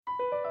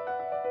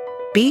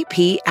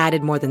BP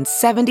added more than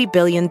 $70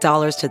 billion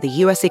to the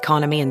U.S.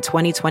 economy in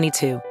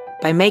 2022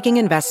 by making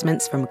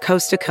investments from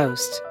coast to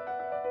coast.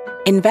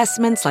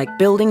 Investments like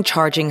building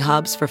charging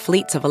hubs for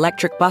fleets of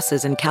electric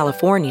buses in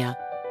California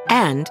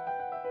and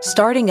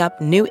starting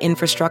up new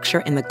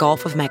infrastructure in the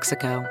Gulf of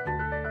Mexico.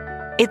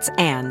 It's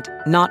and,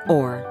 not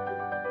or.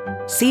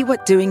 See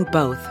what doing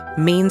both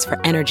means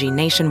for energy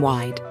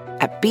nationwide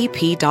at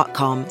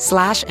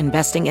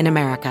bp.com/investing in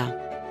America.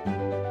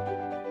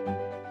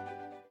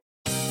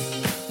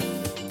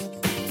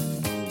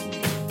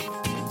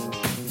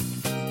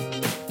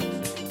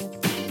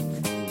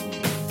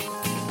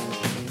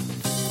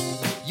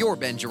 Your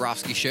Ben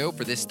Joravsky Show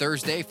for this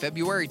Thursday,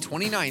 February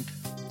 29th,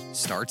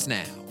 starts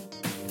now.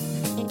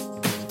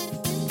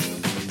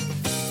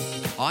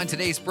 On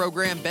today's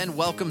program, Ben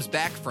welcomes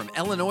back from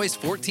Illinois'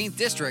 14th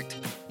District,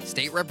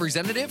 State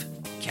Representative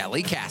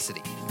Kelly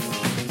Cassidy.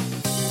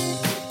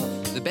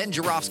 The Ben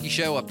Joravsky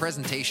Show, a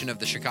presentation of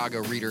the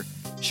Chicago Reader,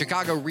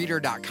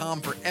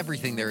 chicagoreader.com for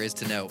everything there is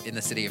to know in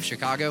the city of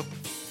Chicago.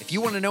 If you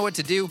want to know what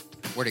to do,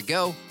 where to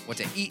go, what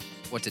to eat,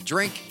 what to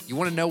drink, you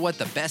want to know what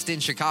the best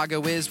in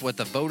Chicago is, what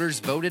the voters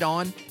voted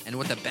on, and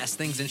what the best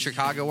things in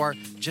Chicago are,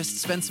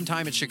 just spend some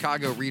time at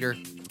Chicago Reader.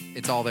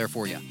 It's all there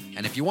for you.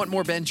 And if you want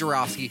more Ben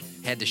Joravsky,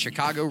 head to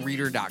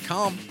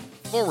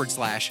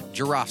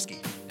chicagoreader.com/Joravsky.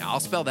 Now, I'll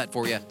spell that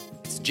for you.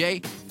 It's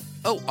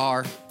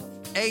J-O-R-A,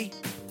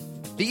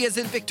 V as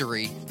in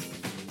victory,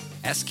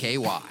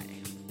 S-K-Y.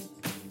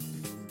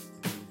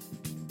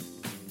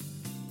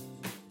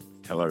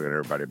 Hello,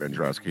 everybody. Ben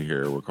Joravsky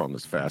here. We're calling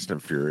this Fast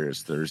and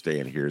Furious Thursday,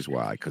 and here's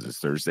why. Because it's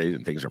Thursday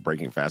and things are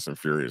breaking fast and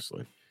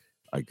furiously.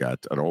 I got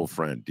an old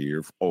friend,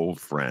 dear old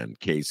friend,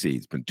 Casey.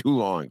 It's been too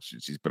long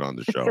since she's been on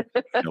the show.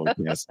 Kelly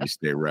Cassidy,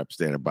 State Rep,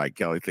 standing by.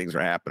 Kelly, things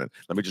are happening.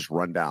 Let me just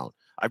run down.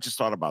 I've just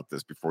thought about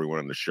this before we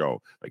went on the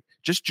show. Like,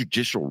 just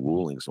judicial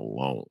rulings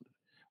alone.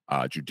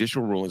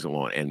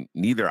 And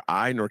neither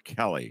I nor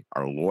Kelly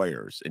are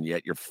lawyers, and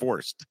yet you're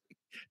forced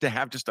to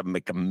have just to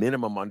make a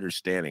minimum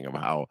understanding of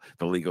how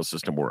the legal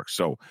system works.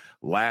 So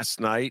last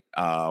night,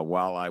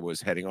 while I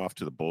was heading off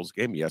to the Bulls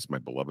game, yes, my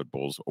beloved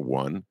Bulls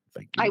won.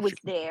 Thank you. I was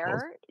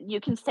there. You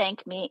can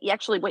thank me.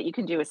 Actually, what you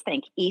can do is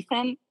thank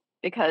Ethan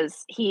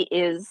because he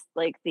is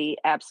like the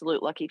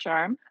absolute lucky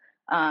charm.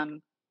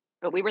 But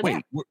we were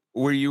there.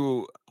 Were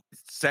you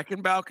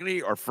second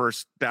balcony or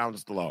first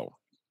downs low?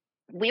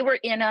 We were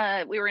in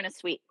a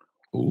suite.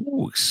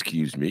 Oh,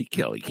 excuse me,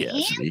 Kelly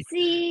Cassidy.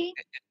 Fancy.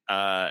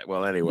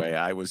 Well, anyway,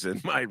 I was in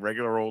my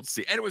regular old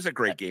seat, and it was a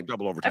great game,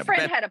 double overtime. A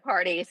friend had a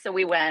party, so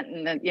we went,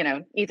 and then,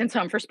 Ethan's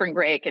home for spring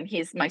break, and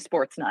he's my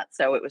sports nut,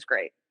 so it was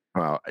great.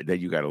 Well, then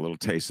you got a little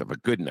taste of a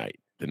good night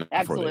the night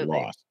before they Absolutely.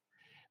 lost.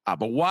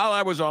 But while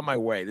I was on my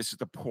way, this is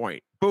the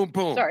point. Boom,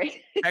 boom.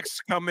 Sorry.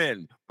 Texts come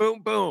in.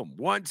 Boom, boom.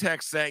 One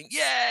text saying,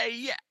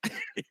 yeah.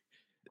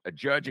 A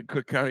judge in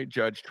Cook County,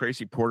 Judge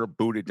Tracy Porter,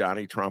 booted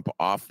Donnie Trump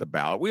off the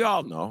ballot. We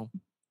all know,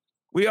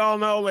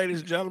 ladies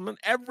and gentlemen.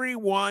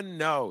 Everyone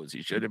knows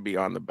he shouldn't be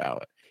on the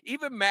ballot.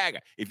 Even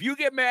MAGA. If you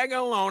get MAGA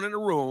alone in a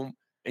room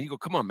and you go,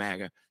 come on,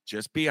 MAGA,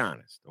 just be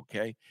honest,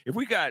 okay? If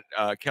we got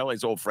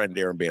Kelly's old friend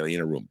Darren Bailey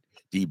in a room,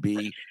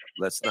 DB,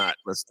 let's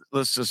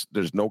just,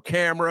 there's no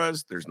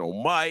cameras, there's no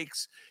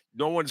mics,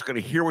 no one's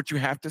going to hear what you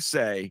have to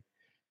say.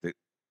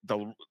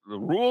 The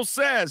rule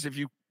says if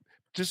you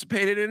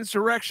participated in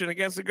insurrection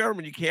against the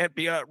government, you can't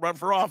be run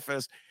for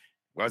office.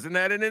 Wasn't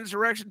that an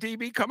insurrection,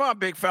 DB? Come on,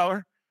 big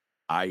fella.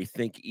 I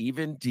think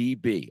even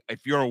DB, if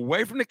you're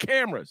away from the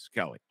cameras,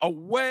 Kelly,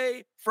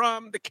 away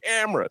from the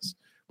cameras,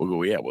 we'll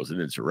go, yeah, it was an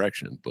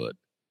insurrection, but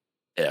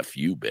F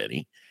you,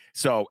 Benny.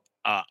 So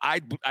I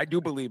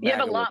do believe you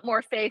have a lot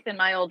more faith in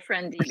my old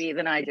friend DB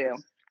than I do.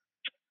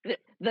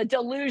 The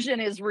delusion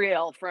is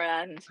real,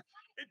 friend.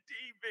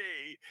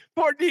 DB.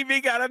 Poor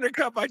DB got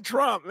undercut by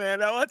Trump, man.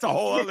 Now, that's a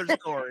whole other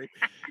story.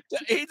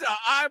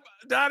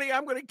 Donnie,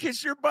 I'm going to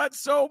kiss your butt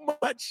so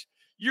much.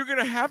 You're going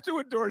to have to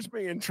endorse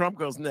me. And Trump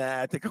goes,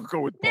 nah, I think I'll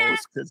go with both.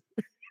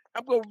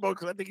 I'm going with both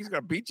because I think he's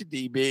going to beat you,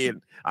 DB,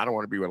 and I don't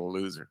want to be with a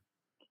loser.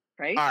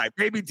 Right? All right,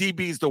 maybe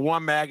DB's the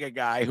one MAGA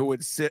guy who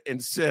would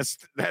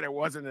insist that it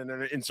wasn't an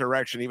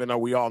insurrection, even though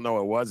we all know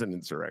it was an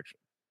insurrection.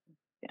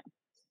 Yeah.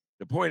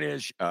 The point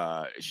is,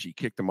 she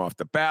kicked him off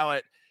the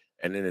ballot,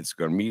 and then it's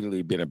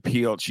immediately been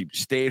appealed. She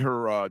stayed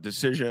her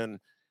decision,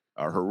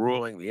 her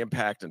ruling, the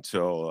impact,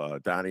 until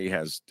Donnie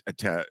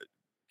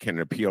can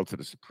appeal to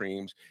the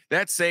Supremes.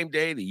 That same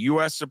day, the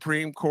U.S.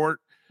 Supreme Court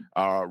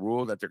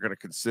ruled that they're going to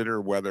consider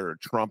whether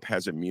Trump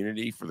has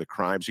immunity for the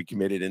crimes he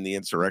committed in the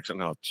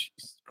insurrection. Oh,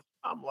 jeez.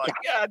 I'm like,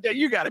 yeah,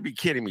 you got to be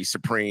kidding me,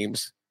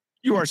 Supremes.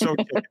 You are so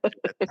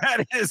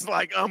that is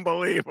like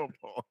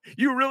unbelievable.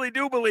 You really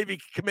do believe he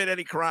can commit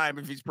any crime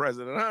if he's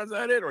president. Huh? Is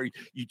that it? Or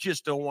you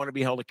just don't want to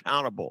be held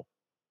accountable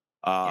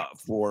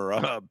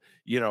for,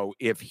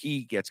 if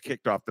he gets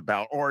kicked off the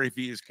ballot or if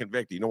he is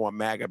convicted. You don't want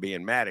MAGA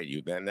being mad at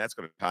you. Then that's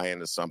going to tie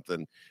into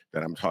something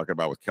that I'm talking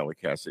about with Kelly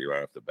Cassidy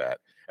right off the bat.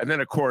 And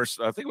then, of course,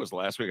 I think it was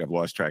last week. I've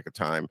lost track of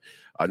time.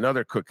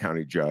 Another Cook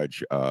County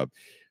judge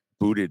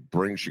booted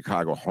Bring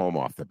Chicago Home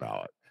off the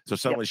ballot. So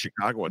suddenly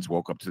Chicagoans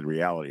woke up to the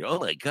reality. Oh,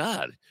 my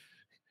God.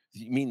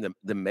 You mean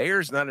the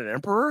mayor's not an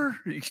emperor?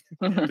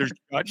 There's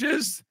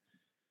judges?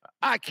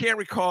 I can't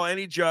recall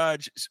any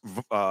judge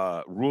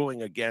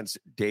ruling against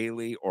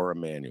Daley or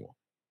Emanuel.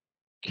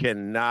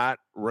 Cannot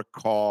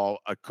recall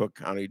a Cook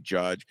County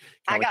judge.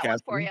 I Kelly got one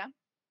for Cassidy?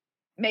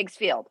 you. Meigs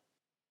Field.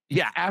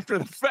 Yeah, after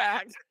the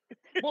fact.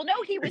 Well,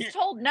 no, he was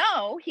told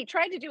no. He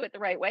tried to do it the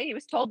right way. He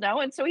was told no,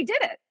 and so he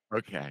did it.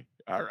 Okay.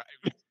 All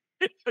right.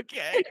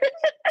 Okay.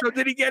 So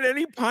did he get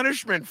any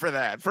punishment for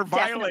that? For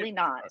violating? Definitely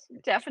not.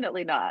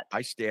 Definitely not.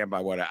 I stand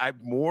by what I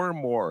more and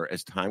more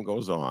as time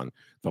goes on,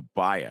 the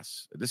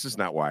bias. This is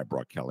not why I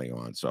brought Kelly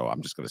on. So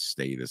I'm just going to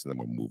say this and then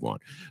we'll move on.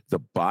 The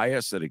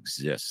bias that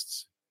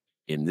exists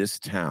in this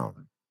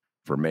town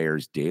for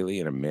mayors Daley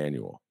and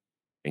Emanuel,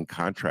 in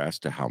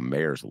contrast to how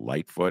mayors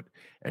Lightfoot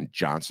and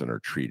Johnson are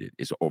treated,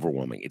 is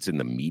overwhelming. It's in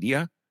the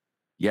media.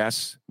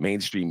 Yes,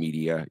 mainstream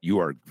media. You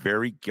are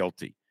very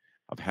guilty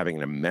of having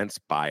an immense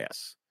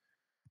bias.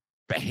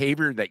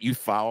 Behavior that you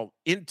found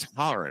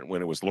intolerant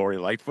when it was Lori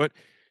Lightfoot,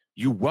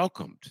 you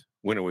welcomed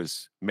when it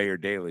was Mayor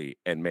Daley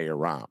and Mayor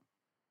Rahm.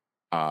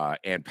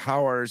 And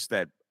powers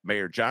that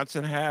Mayor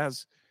Johnson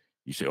has,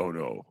 you say, oh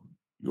no,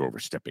 you're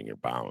overstepping your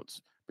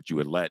bounds. But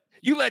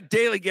you let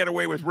Daley get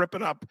away with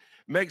ripping up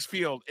Meigs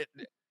Field.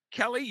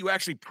 Kelly, you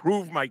actually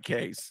proved my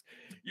case.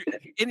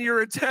 In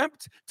your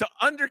attempt to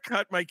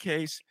undercut my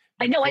case.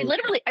 I know.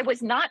 I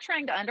was not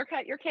trying to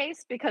undercut your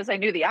case because I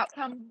knew the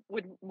outcome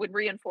would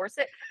reinforce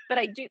it. But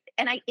I do,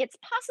 and it's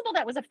possible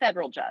that was a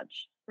federal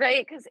judge,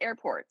 right? Because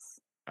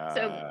airports.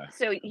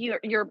 So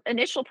your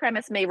initial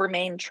premise may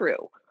remain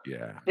true.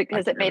 Yeah.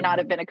 Because it may not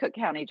have been a Cook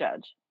County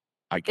judge.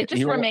 It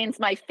just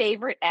remains my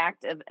favorite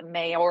act of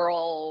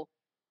mayoral.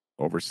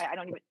 I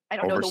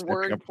don't know the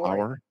word for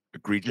power,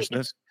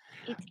 egregiousness.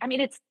 But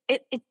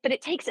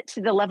it takes it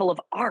to the level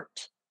of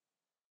art.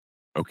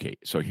 Okay,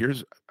 so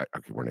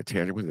we're in a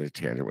tangent with a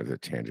tangent with a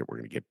tangent. We're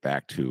going to get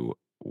back to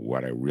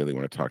what I really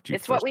want to talk to you.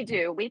 It's what we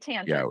do. We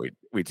tangent. Yeah,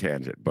 we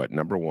tangent. But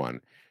number one,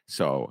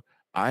 so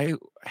I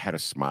had a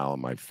smile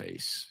on my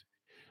face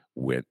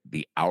with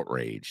the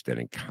outrage that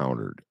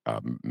encountered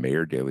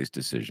Mayor Daley's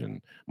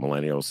decision.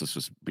 Millennials, this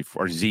was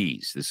before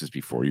Z's. This is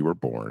before you were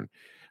born.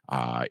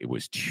 It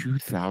was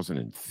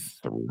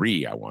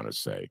 2003, I want to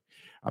say.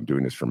 I'm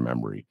doing this from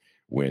memory.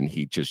 When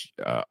he just,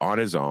 on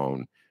his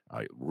own,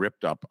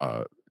 ripped up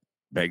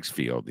Meigs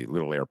Field, the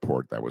little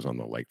airport that was on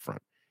the lakefront.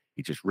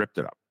 He just ripped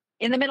it up.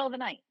 In the middle of the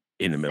night.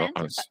 In the middle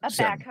of a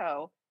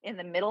backhoe in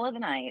the middle of the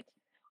night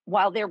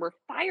while there were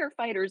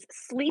firefighters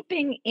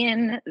sleeping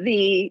in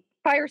the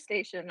fire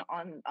station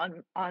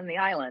on the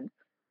island.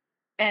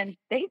 And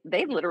they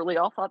literally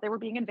all thought they were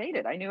being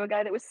invaded. I knew a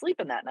guy that was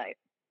sleeping that night.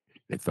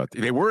 They thought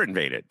they were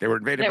invaded. They were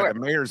invaded by the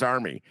mayor's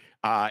army.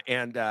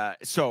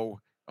 So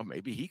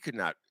maybe he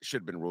should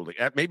have been ruled.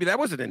 Maybe that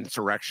was an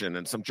insurrection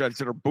and some judge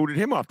that have booted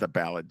him off the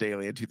ballot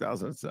Daley in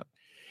 2007.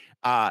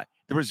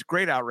 There was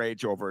great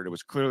outrage over it. It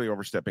was clearly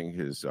overstepping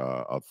his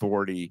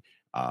authority.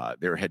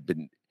 There had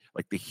been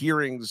the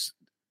hearings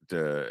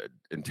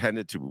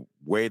intended to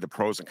weigh the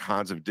pros and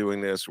cons of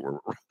doing this were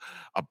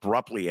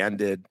abruptly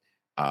ended.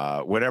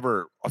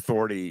 Whatever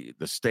authority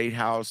the state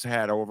house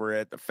had over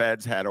it, the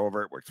feds had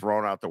over it, were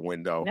thrown out the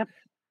window. Yep.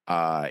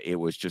 It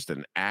was just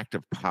an act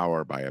of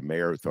power by a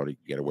mayor who thought he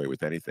could get away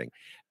with anything.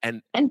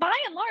 And by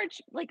and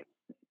large,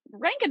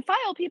 rank and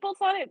file people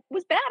thought it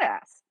was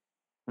badass.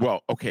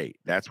 Well, okay,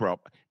 that's where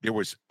there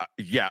was,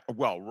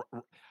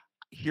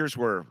 here's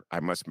where I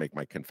must make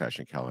my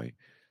confession, Kelly.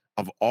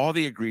 Of all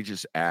the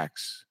egregious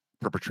acts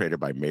perpetrated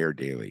by Mayor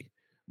Daley,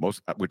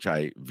 most which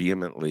I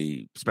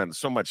vehemently spent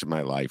so much of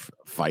my life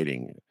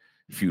fighting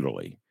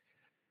futilely,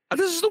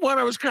 this is the one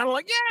I was kind of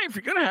like, yeah, if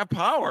you're going to have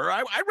power,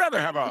 I'd rather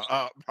have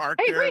a park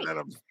there than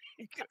a...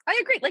 I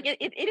agree.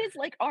 It is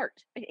like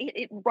art.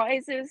 It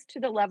rises to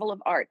the level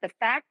of art. The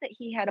fact that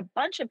he had a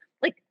bunch of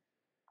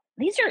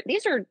these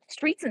are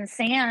streets and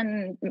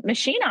sand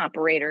machine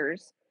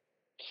operators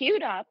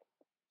queued up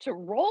to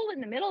roll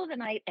in the middle of the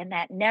night, and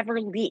that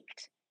never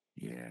leaked.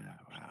 Yeah,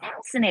 wow.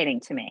 Fascinating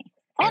to me.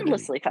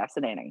 Endlessly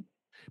fascinating.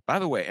 By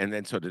the way, and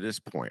then so to this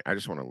point, I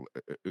just want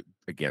to,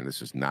 again,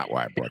 this is not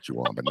why I brought you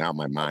on, but now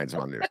my mind's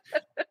on this.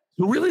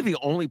 So really the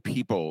only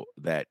people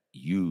that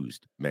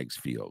used Meigs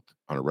Field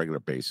on a regular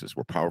basis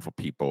were powerful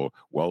people,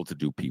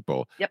 well-to-do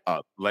people,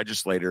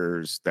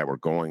 legislators that were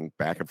going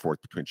back and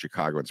forth between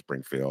Chicago and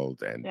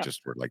Springfield and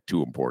just were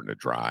too important to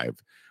drive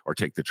or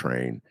take the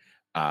train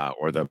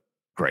or the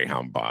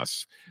Greyhound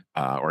bus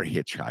or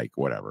hitchhike,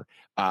 whatever.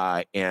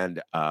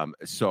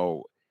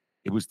 So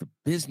it was the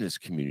business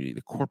community,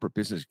 the corporate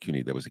business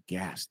community that was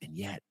aghast. And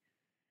yet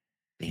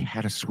they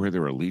had to swear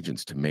their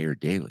allegiance to Mayor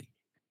Daley.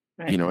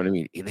 Right. You know what I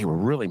mean? They were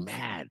really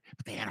mad,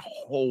 but they had to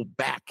hold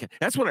back.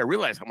 That's when I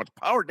realized how much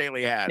power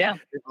Daley had. Yeah.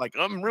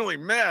 I'm really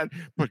mad,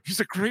 but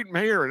he's a great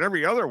mayor in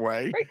every other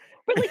way. Right.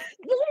 But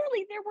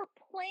literally there were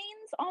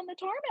planes on the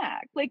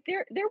tarmac.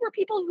 There were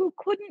people who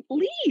couldn't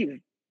leave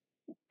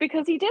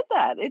because he did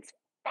that. It's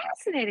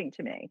fascinating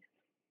to me.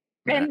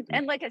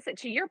 And like I said,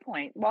 to your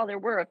point, while there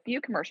were a few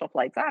commercial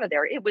flights out of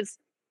there, it was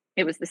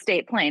the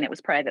state plane, it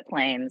was private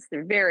planes.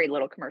 There very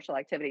little commercial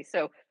activity.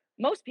 So,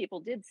 most people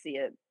did see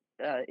it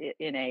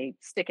in a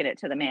sticking it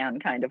to the man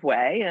kind of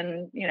way,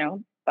 and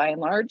by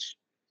and large,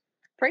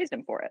 praised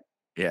him for it.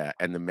 Yeah,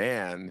 and the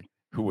man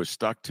who was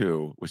stuck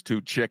to was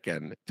too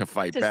chicken to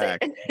fight To say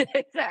back.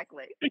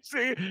 exactly.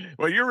 See,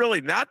 well, you're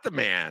really not the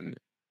man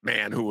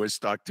who was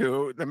stuck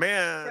to. The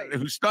man Right.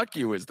 who stuck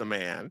you is the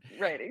man.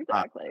 Right,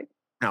 exactly.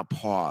 Now,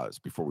 pause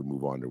before we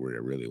move on to what I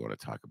really want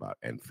to talk about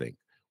and think.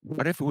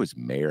 What if it was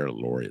Mayor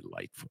Lori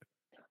Lightfoot?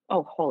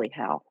 Oh, holy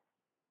hell!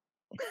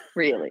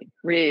 Really,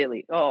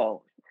 really.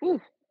 Oh,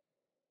 whew.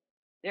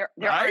 There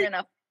Right?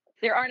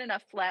 aren't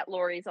enough flat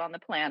lorries on the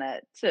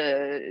planet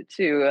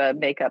to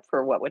make up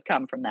for what would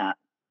come from that.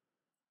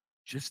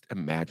 Just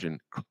imagine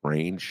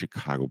Crane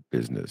Chicago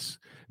business,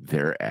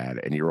 their ad,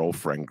 and your old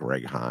friend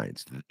Greg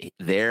Hines,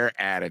 their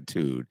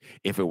attitude,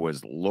 if it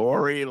was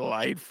Lori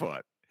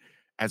Lightfoot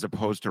as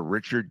opposed to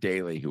Richard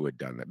Daley who had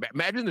done that.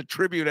 Imagine the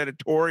Tribune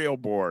editorial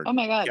board. Oh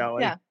my God.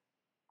 Kelly. Yeah.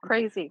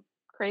 Crazy.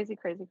 Crazy,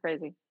 crazy,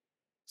 crazy.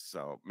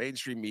 So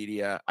mainstream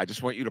media, I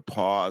just want you to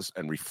pause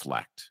and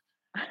reflect.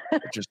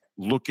 Just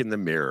look in the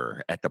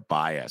mirror at the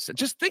bias and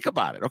just think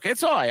about it. Okay.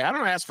 It's all right. I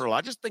don't ask for a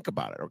lot. Just think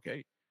about it.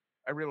 Okay.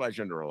 I realize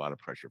you're under a lot of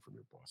pressure from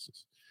your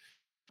bosses.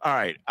 All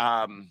right.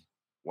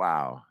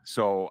 Wow.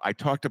 So I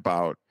talked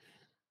about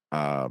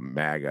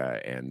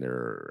MAGA, and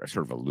I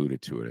sort of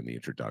alluded to it in the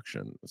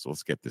introduction. So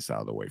let's get this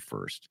out of the way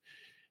first.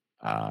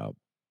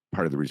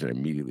 Part of the reason I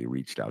immediately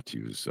reached out to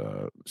you is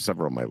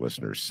several of my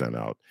listeners sent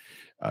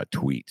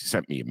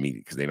me immediately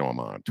because they know I'm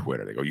on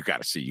Twitter. They go, you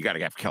got to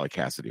have Kelly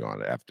Cassidy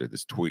on after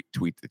this tweet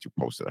that you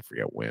posted. I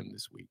forget when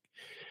this week.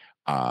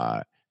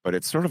 But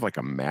it's sort of like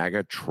a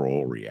MAGA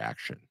troll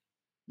reaction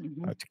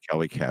to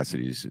Kelly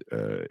Cassidy's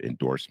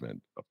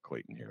endorsement of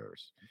Clayton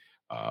Harris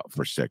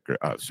for Secretary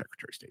of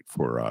State,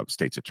 for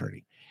State's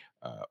Attorney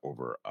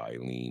over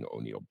Eileen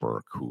O'Neill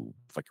Burke, who,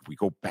 like, if we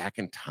go back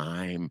in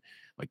time,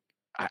 like,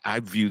 I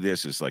view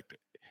this as like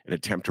an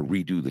attempt to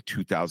redo the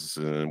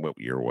 2000, what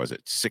year was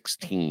it?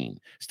 16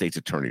 State's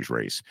Attorney's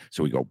race.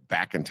 So we go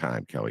back in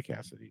time, Kelly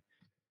Cassidy.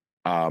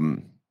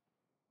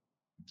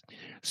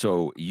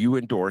 So you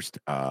endorsed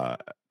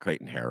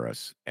Clayton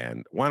Harris,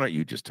 and why don't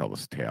you just tell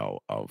us the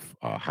tale of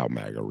how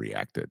MAGA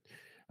reacted?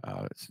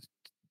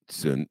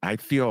 So I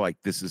feel like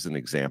this is an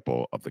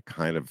example of the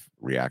kind of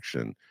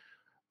reaction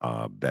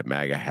that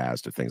MAGA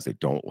has to things they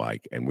don't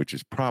like, and which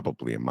is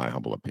probably, in my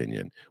humble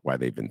opinion, why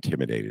they've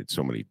intimidated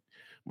so many,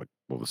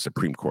 well, the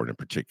Supreme Court in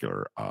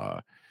particular,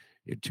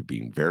 into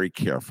being very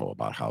careful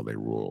about how they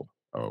rule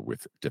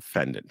with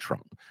defendant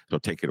Trump. So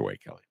take it away,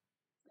 Kelly.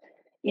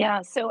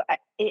 Yeah. So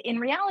in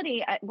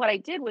reality, what I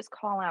did was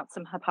call out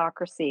some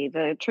hypocrisy.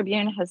 The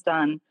Tribune had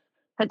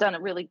done a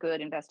really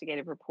good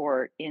investigative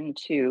report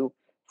into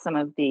some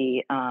of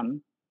the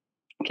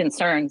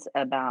concerns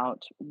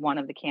about one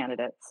of the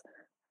candidates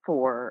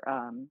for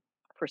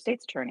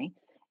state's attorney,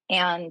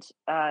 and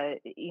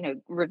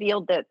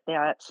revealed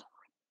that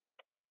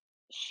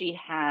she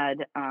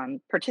had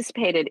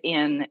participated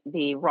in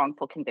the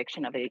wrongful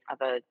conviction of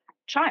a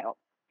child,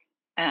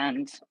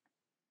 and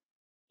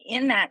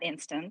in that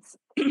instance,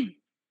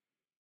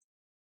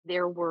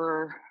 there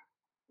were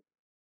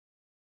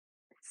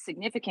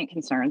significant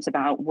concerns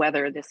about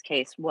whether this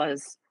case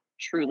was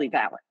truly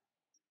valid.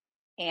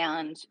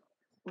 And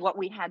what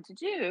we had to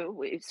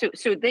do,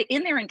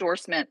 in their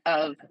endorsement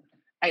of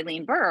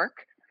Eileen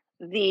Burke,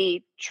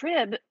 the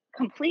Trib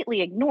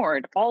completely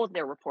ignored all of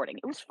their reporting.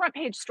 It was front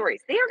page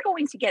stories. They are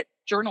going to get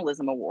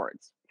journalism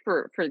awards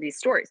for these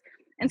stories.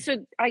 And so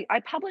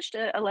I published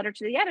a letter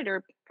to the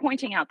editor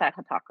pointing out that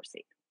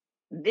hypocrisy.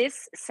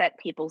 This set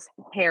people's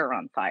hair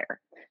on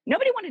fire.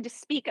 Nobody wanted to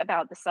speak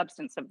about the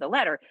substance of the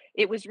letter.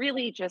 It was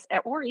really just,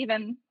 or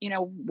even,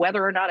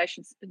 whether or not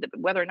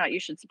you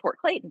should support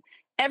Clayton.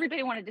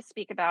 Everybody wanted to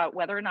speak about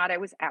whether or not I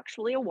was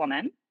actually a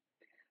woman,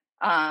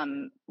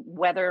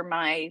 whether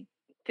my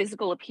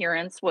physical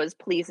appearance was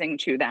pleasing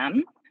to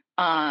them,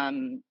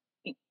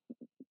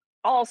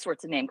 all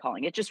sorts of name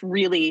calling. It just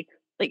really,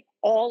 like,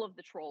 all of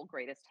the troll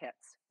greatest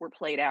hits were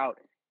played out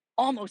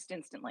almost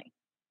instantly.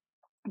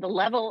 The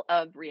level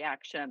of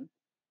reaction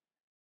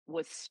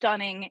was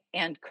stunning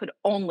and could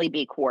only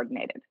be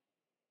coordinated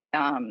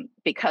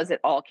because it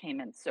all came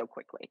in so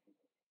quickly.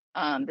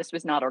 This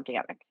was not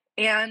organic.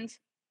 And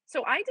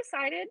so I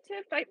decided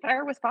to fight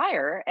fire with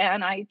fire,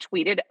 and I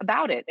tweeted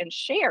about it and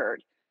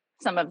shared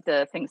some of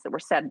the things that were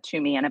said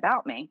to me and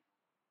about me,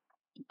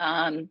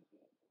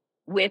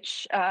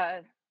 which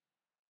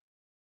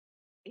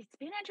it's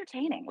been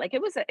entertaining. Like,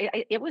 it was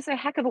a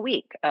heck of a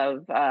week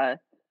of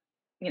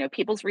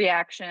people's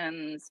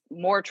reactions,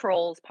 more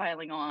trolls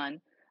piling on.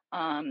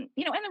 And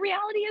the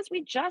reality is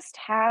we just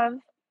have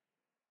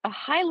a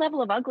high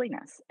level of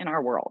ugliness in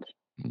our world.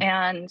 Mm-hmm.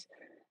 And,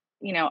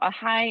 a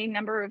high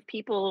number of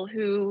people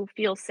who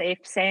feel safe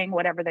saying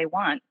whatever they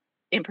want,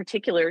 in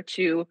particular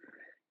to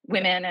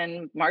women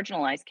and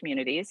marginalized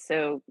communities.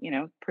 So,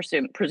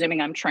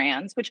 presuming I'm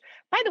trans, which,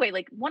 by the way,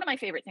 like, one of my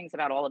favorite things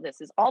about all of this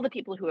is all the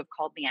people who have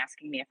called me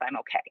asking me if I'm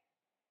okay.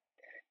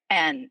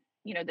 And,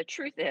 the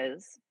truth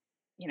is,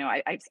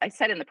 I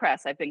said in the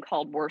press, I've been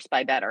called worse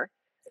by better,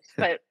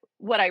 but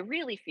what I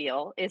really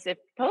feel is if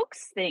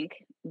folks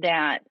think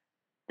that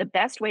the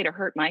best way to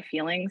hurt my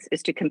feelings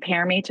is to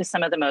compare me to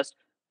some of the most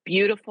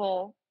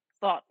beautiful,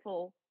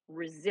 thoughtful,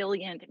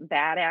 resilient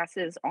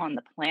badasses on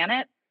the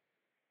planet,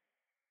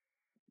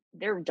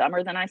 they're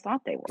dumber than I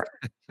thought they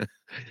were.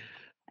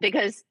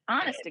 Because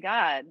honest to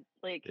God,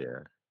 like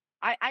Yeah.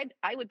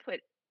 I would put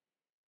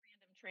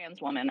random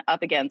trans woman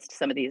up against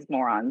some of these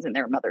morons in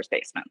their mother's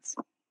basements.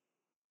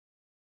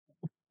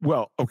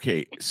 Well,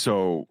 okay.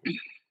 So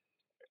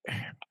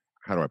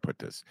how do I put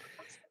this?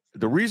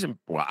 The reason,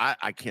 well,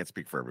 I can't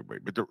speak for everybody,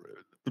 but the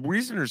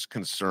reason there's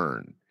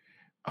concern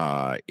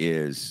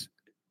is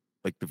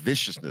like the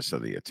viciousness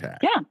of the attack.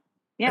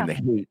 Yeah. And the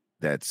hate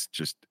that's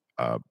just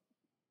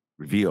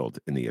revealed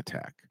in the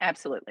attack.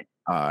 Absolutely.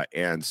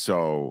 And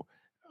so,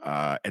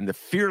 and the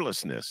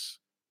fearlessness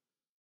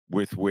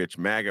with which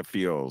MAGA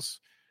feels,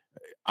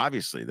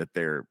 obviously, that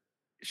they're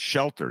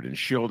sheltered and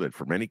shielded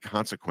from any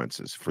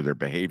consequences for their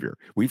behavior.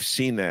 We've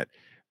seen that,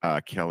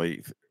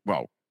 Kelly,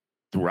 well,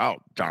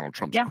 throughout Donald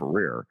Trump's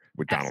career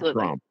with Donald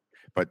Trump,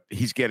 but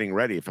he's getting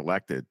ready, if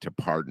elected, to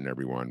pardon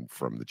everyone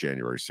from the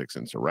January 6th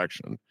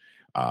insurrection.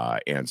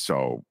 And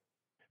so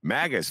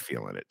MAGA is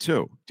feeling it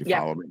too. Do you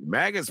follow me?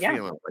 MAGA's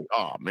feeling like,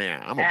 oh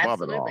man, I'm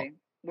above it all.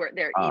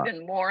 They're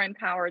even more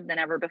empowered than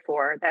ever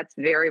before. That's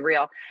very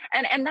real.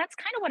 And that's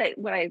kind of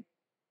what I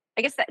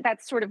guess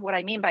that's sort of what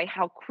I mean by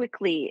how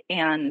quickly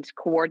and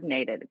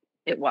coordinated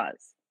it was.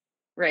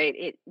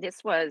 Right.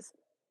 This was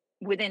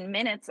within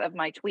minutes of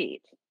my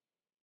tweet.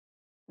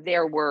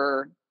 There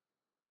were,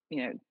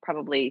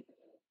 probably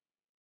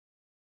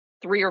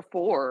 3 or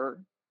 4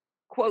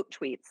 quote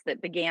tweets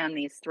that began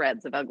these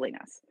threads of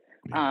ugliness.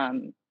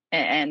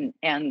 And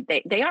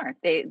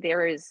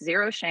there is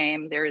zero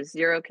shame. There is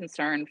zero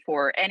concern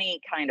for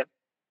any kind of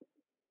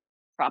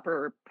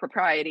proper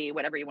propriety,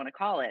 whatever you want to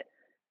call it.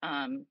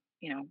 I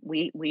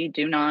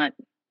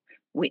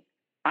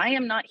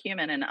am not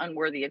human and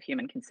unworthy of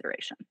human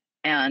consideration.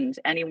 And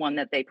anyone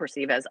that they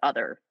perceive as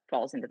other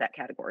falls into that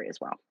category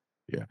as well.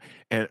 Yeah.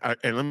 And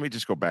let me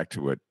just go back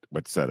to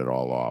what set it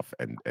all off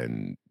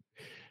and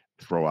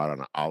throw out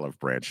an olive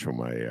branch from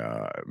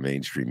my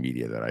mainstream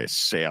media that I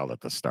assailed at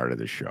the start of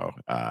the show.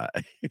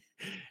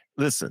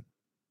 Listen,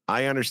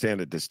 I understand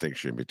the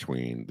distinction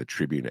between the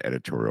Tribune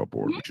editorial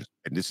board, which is,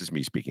 and this is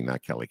me speaking,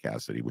 not Kelly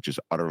Cassidy, which is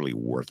utterly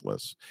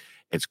worthless.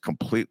 It's a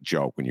complete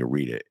joke when you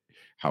read it,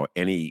 how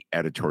any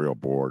editorial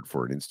board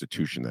for an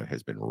institution that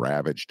has been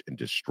ravaged and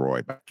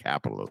destroyed by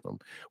capitalism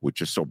would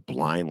just so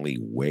blindly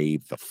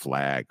wave the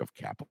flag of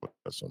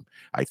capitalism.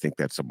 I think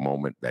that's a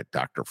moment that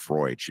Dr.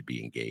 Freud should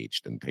be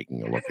engaged in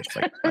taking a look at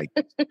psychiatry.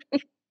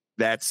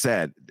 That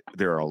said,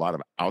 there are a lot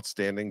of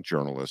outstanding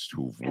journalists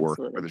who've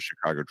worked for the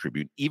Chicago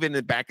Tribune, even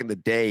back in the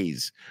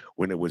days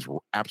when it was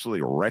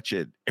absolutely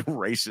wretched,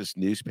 racist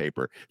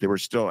newspaper. There were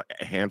still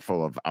a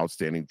handful of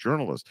outstanding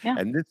journalists. Yeah.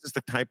 And this is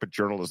the type of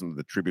journalism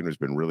the Tribune has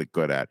been really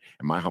good at,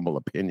 in my humble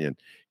opinion,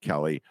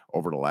 Kelly,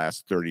 over the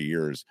last 30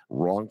 years.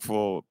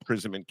 Wrongful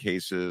imprisonment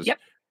cases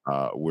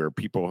where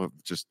people have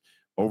just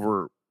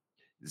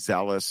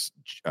overzealous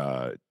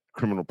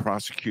criminal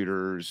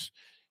prosecutors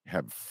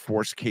have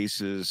forced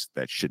cases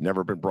that should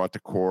never been brought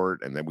to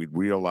court, and then we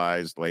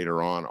realized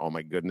later on, oh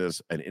my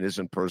goodness, an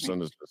innocent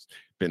person has just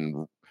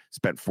been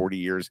spent 40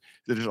 years.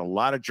 There's a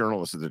lot of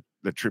journalists at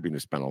the Tribune who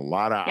spent a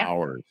lot of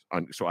hours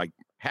on. So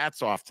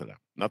hats off to them.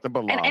 Nothing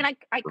but love. And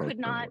I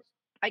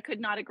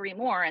could not agree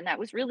more. And that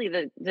was really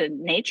the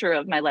nature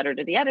of my letter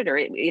to the editor.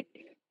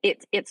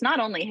 It's not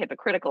only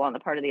hypocritical on the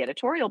part of the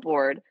editorial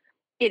board,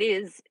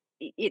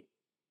 it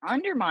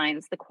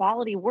undermines the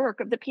quality work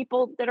of the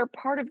people that are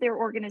part of their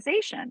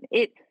organization.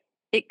 It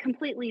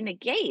completely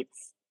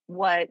negates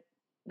what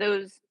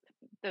those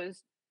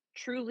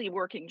truly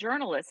working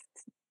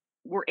journalists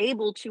were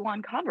able to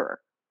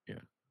uncover. Yeah.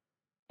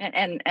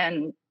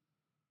 And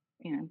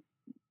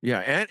Yeah,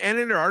 and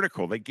in their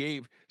article, they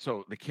gave,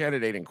 so the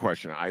candidate in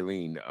question,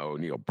 Eileen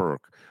O'Neill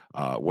Burke,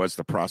 was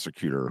the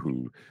prosecutor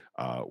who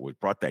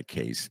brought that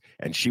case,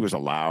 and she was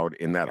allowed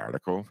in that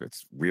article,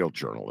 it's real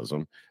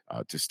journalism,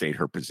 to state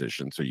her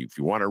position. So if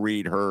you want to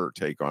read her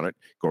take on it,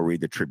 go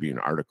read the Tribune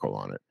article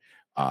on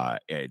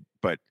it.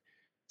 But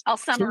I'll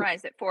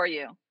summarize it for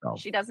you. Oh.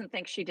 She doesn't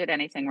think she did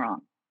anything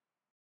wrong.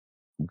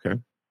 Okay.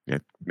 Yeah,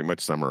 pretty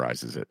much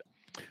summarizes it.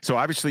 So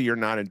obviously you're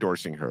not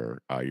endorsing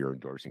her, you're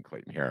endorsing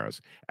Clayton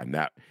Harris. And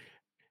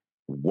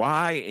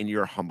why, in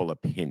your humble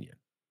opinion,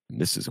 and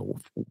this is a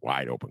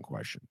wide open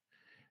question,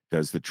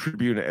 does the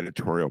Tribune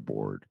editorial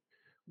board,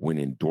 when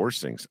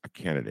endorsing a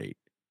candidate,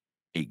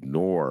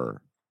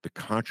 ignore the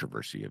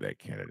controversy of that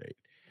candidate?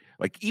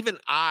 Like even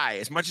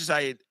as much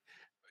as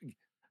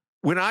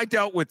when I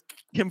dealt with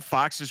Kim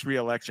Foxx's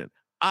reelection,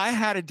 I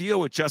had to deal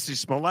with Jussie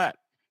Smollett,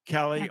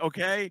 Kelly,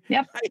 okay?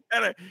 Yep. I had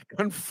to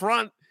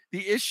confront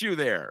the issue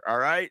there, all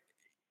right?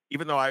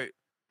 Even though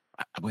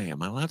wait,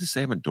 am I allowed to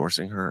say I'm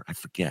endorsing her? I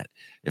forget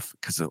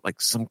because like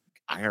some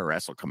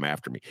IRS will come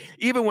after me.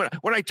 Even when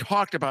I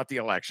talked about the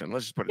election,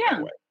 let's just put it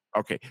that way.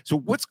 Okay, so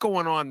what's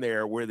going on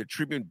there where the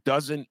Tribune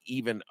doesn't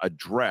even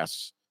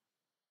address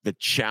the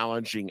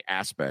challenging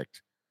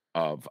aspect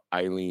of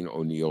Eileen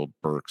O'Neill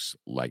Burke's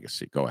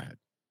legacy? Go ahead.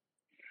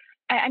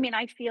 I mean,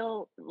 I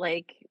feel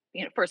like,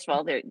 first of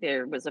all,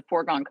 there was a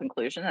foregone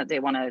conclusion that they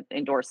want to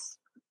endorse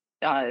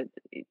uh,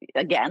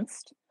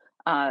 against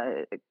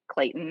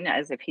Clayton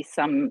as if he's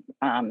some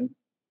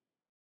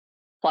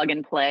plug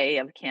and play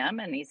of Kim,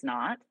 and he's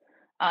not.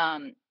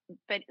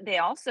 But they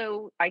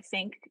also, I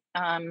think,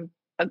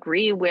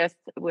 agree with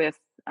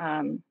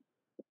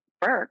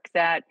Burke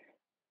that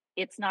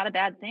it's not a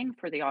bad thing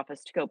for the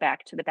office to go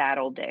back to the bad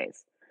old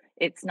days.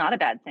 It's not a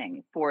bad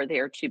thing for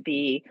there to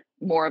be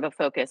more of a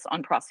focus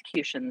on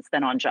prosecutions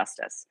than on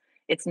justice.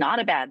 It's not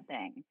a bad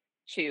thing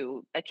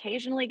to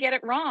occasionally get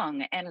it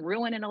wrong and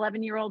ruin an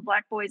 11-year-old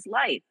Black boy's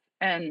life.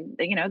 And,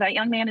 that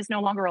young man is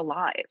no longer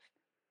alive,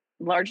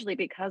 largely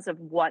because of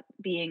what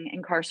being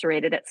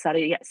incarcerated at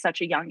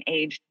such a young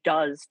age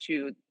does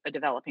to a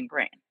developing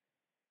brain.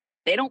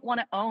 They don't want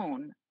to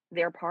own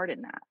their part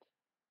in that.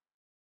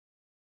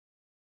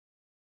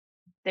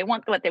 They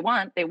want what they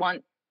want. They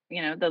want,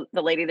 the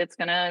lady that's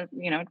going to,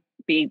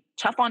 be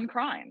tough on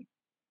crime.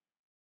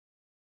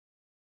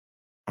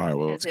 All right,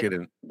 well, let's get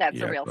in. That's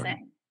a real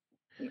thing.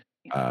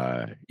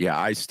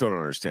 I still don't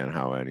understand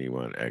how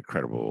anyone, a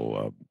credible,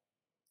 well,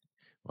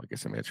 I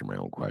guess I'm answering my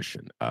own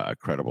question, a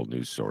credible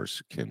news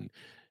source can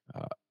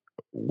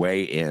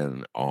weigh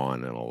in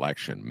on an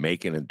election,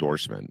 make an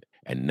endorsement,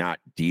 and not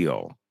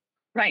deal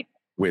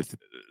with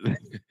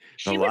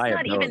she was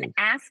not even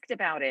asked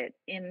about it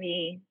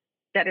in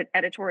that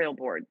editorial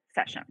board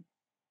session.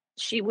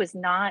 She was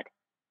not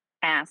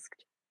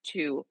asked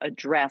to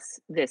address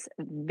this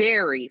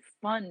very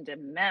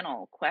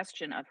fundamental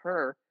question of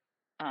her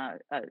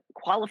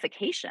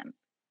qualification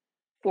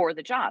for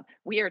the job.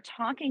 We are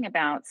talking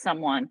about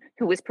someone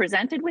who was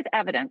presented with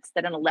evidence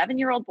that an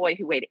 11-year-old boy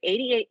who weighed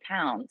 88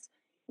 pounds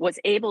was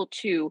able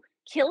to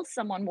kill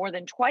someone more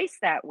than twice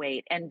that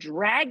weight and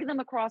drag them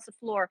across the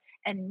floor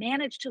and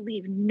manage to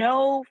leave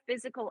no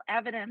physical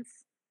evidence.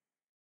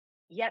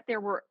 Yet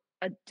there were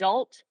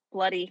adult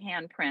bloody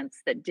handprints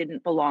that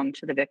didn't belong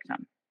to the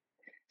victim.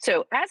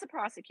 So as a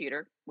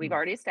prosecutor, we've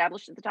already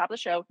established at the top of the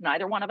show,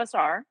 neither one of us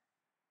are,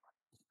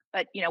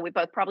 but we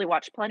both probably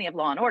watched plenty of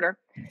Law and Order.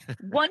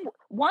 One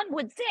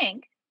would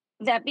think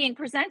that being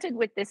presented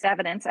with this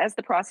evidence as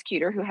the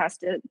prosecutor who has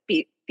to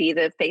be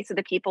the face of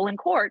the people in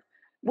court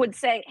would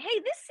say, hey,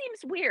 this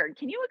seems weird.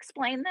 Can you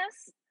explain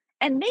this?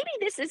 And maybe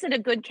this isn't a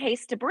good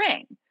case to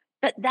bring.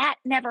 But that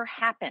never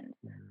happened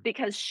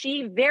because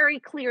she very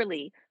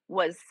clearly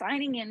was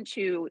signing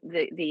into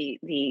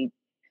the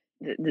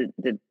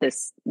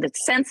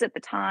sense at the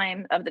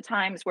time of the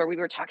times where we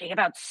were talking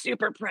about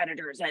super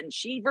predators, and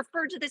she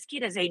referred to this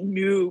kid as a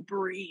new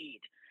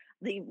breed.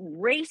 The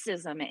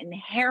racism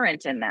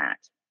inherent in that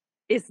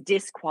is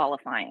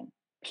disqualifying,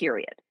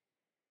 period.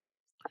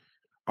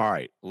 All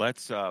right,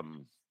 let's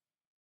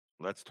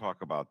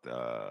talk about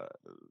the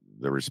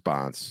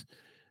response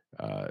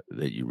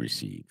that you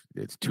received.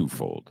 It's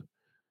twofold.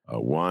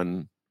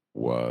 One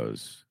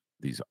was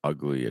these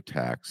ugly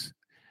attacks,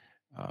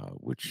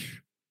 which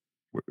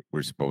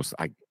we're supposed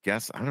to, I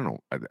guess, I don't know,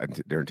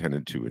 they're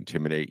intended to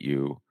intimidate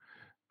you,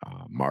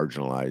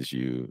 marginalize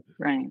you,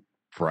 right,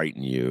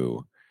 frighten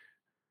you.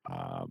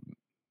 I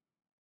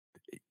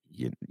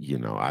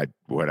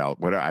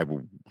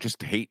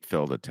just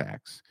hate-filled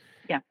attacks.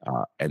 Yeah.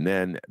 And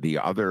then the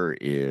other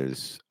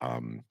is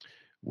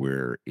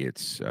where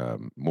it's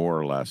more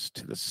or less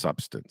to the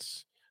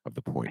substance of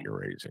the point you're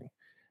raising.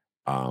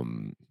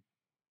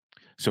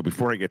 So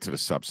before I get to the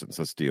substance,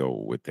 let's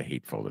deal with the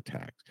hateful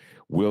attacks.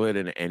 Will it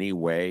in any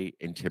way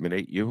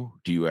intimidate you?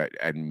 Do you,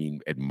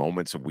 at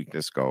moments of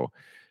weakness go,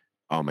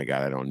 oh my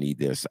God, I don't need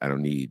this. I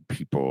don't need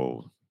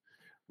people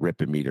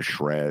ripping me to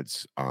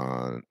shreds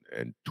on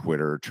and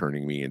Twitter,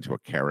 turning me into a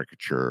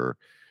caricature.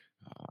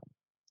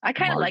 I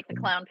kind of like the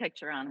clown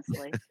picture,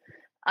 honestly.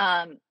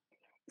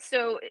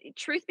 So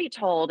truth be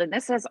told, and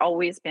this has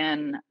always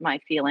been my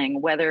feeling,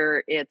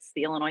 whether it's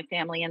the Illinois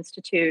Family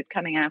Institute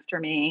coming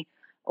after me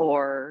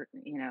or,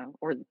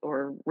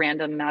 or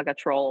random MAGA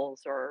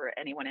trolls or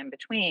anyone in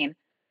between,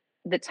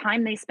 the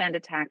time they spend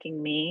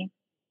attacking me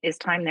is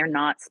time they're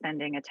not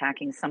spending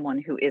attacking someone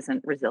who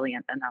isn't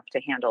resilient enough to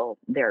handle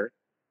their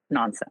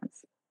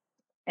nonsense.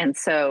 And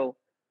so,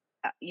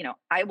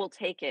 I will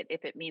take it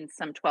if it means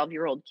some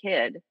 12-year-old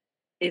kid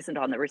isn't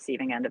on the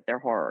receiving end of their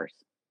horrors.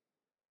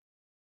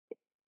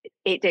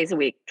 8 days a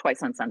week,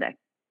 twice on Sunday.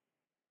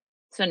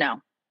 So no,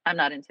 I'm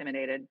not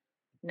intimidated.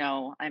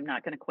 No, I'm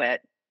not going to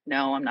quit.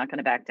 No, I'm not going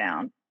to back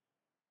down.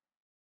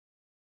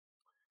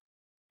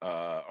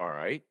 All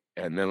right.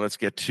 And then let's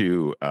get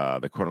to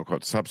the quote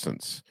unquote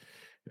substance.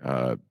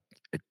 A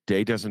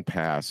day doesn't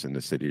pass in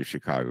the city of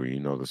Chicago, you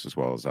know this as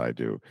well as I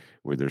do,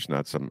 where there's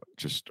not some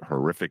just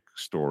horrific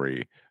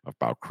story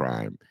about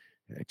crime.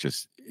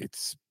 It's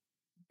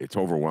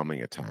overwhelming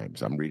at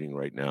times. I'm reading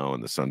right now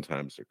in the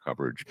Sun-Times their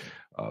coverage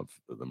of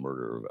the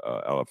murder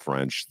of Ella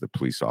French, the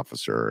police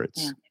officer.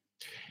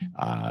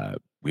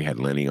 we had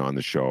Lenny on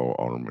the show,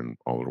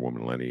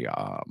 Alderwoman Lenny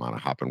Mana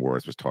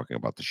Hoppenworth was talking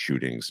about the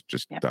shootings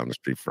just down the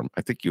street from.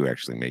 I think you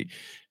actually may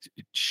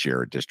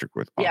share a district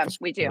with. Yeah, Officer,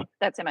 we do.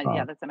 That's in my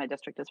that's in my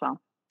district as well.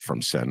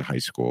 From Sen High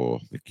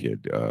School, the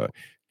kid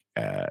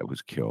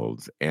was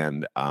killed,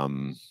 and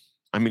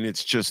I mean,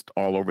 it's just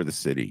all over the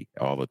city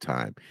all the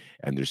time,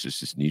 and there's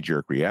just this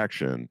knee-jerk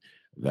reaction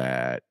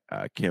that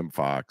Kim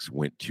Foxx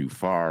went too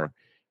far.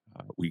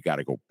 We got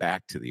to go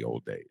back to the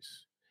old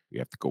days. We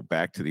have to go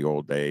back to the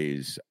old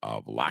days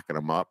of locking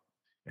them up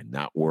and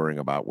not worrying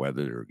about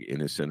whether they're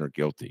innocent or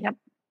guilty. Yep.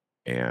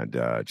 And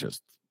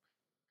just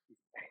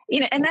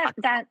and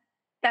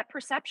that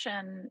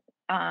perception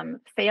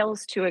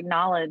fails to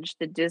acknowledge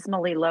the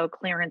dismally low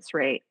clearance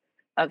rate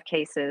of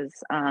cases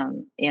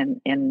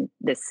in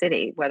this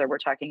city, whether we're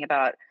talking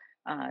about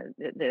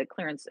the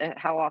clearance,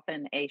 how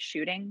often a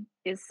shooting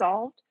is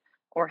solved,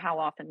 or how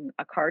often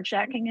a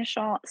carjacking is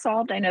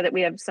solved. I know that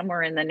we have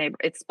somewhere in the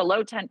neighborhood, it's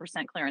below 10%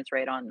 clearance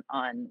rate on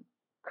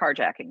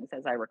carjackings,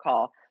 as I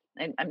recall.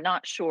 And I'm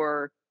not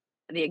sure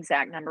the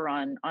exact number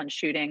on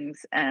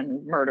shootings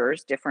and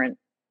murders, different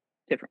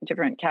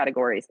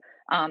categories.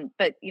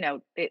 But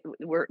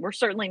we're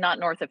certainly not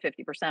north of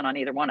 50% on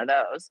either one of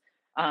those.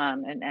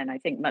 And I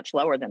think much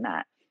lower than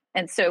that.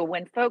 And so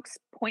when folks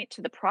point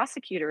to the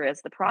prosecutor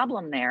as the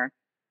problem there,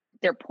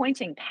 they're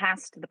pointing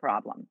past the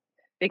problem,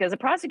 because a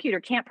prosecutor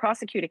can't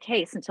prosecute a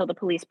case until the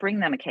police bring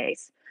them a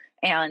case.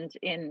 And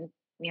I'm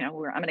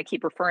going to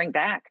keep referring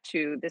back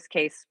to this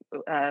case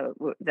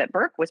that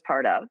Burke was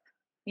part of.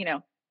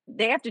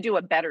 They have to do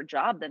a better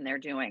job than they're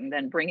doing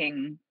than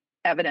bringing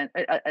evidence,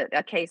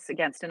 a case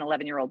against an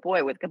 11-year-old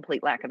boy with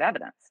complete lack of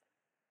evidence.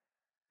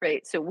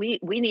 Right. So we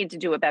need to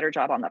do a better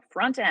job on the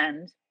front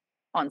end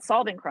on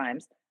solving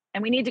crimes,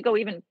 and we need to go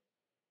even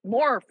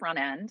more front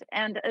end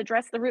and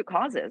address the root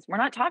causes. We're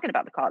not talking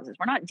about the causes.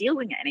 We're not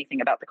dealing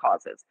anything about the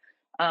causes.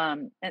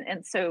 And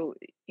so,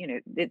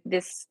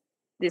 this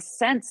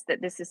sense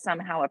that this is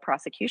somehow a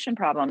prosecution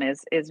problem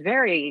is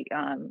very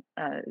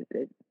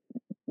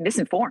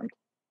misinformed.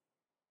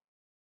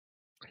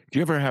 Do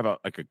you ever have a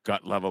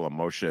gut level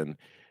emotion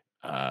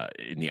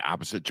in the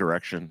opposite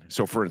direction?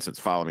 So, for instance,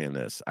 follow me on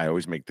this. I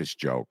always make this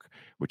joke,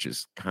 which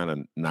is kind of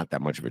not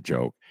that much of a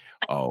joke.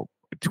 Oh,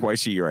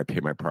 twice a year I pay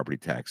my property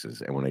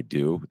taxes, and when I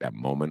do, that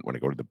moment when I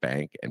go to the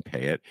bank and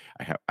pay it,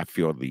 I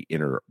feel the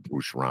inner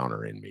Bruce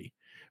Rauner in me,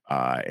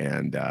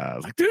 and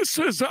like, this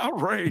is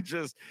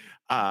outrageous.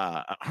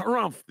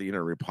 Harumph, the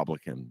inner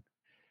Republican.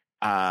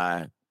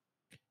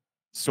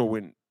 So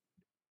when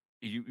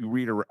you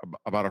read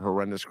about a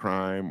horrendous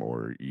crime,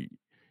 or you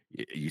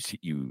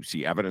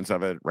see evidence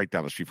of it right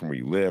down the street from where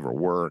you live or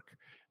work,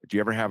 do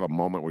you ever have a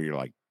moment where you're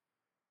like,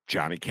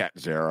 Johnny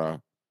Catanzara,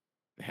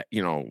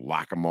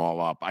 lock them all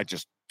up? I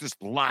just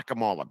lock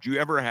them all up. Do you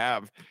ever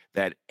have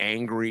that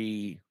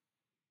angry?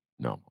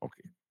 No.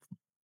 Okay.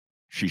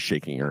 She's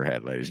shaking her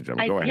head, ladies and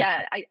gentlemen. Go ahead.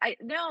 Yeah.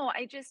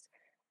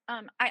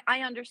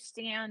 I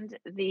understand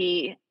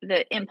the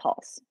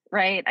impulse,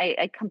 right?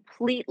 I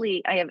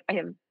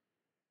have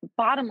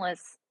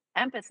bottomless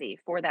empathy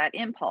for that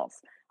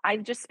impulse.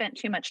 I've just spent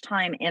too much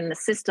time in the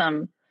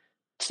system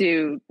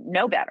to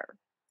know better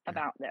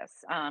about this.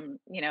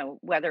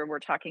 Whether we're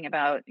talking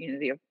about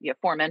the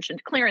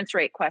aforementioned clearance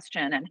rate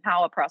question and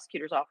how a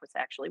prosecutor's office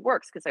actually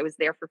works, because I was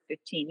there for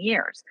 15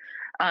 years,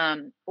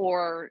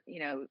 or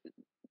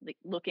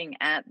looking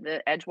at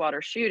the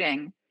Edgewater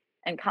shooting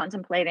and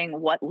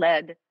contemplating what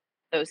led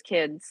those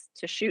kids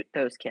to shoot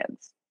those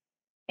kids,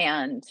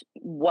 and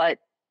what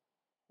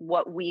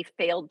we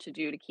failed to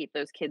do to keep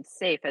those kids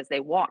safe as they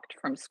walked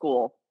from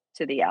school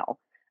to the L.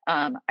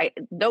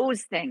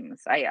 Those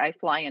things I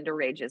fly into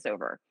rages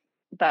over.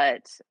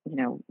 But,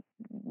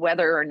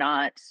 whether or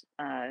not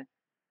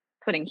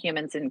putting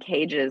humans in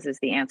cages is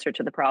the answer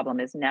to the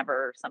problem is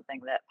never something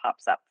that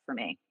pops up for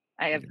me.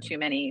 I have too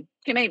many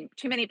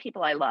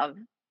people I love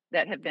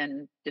that have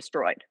been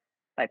destroyed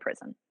by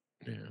prison.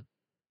 Yeah.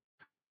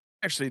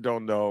 I actually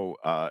don't know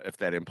if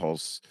that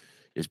impulse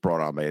is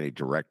brought on by any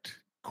direct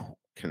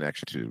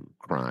connection to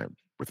crime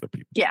with the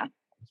people. Yeah.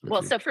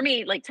 Well, so for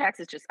me, like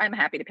taxes, I'm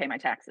happy to pay my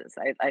taxes.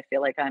 I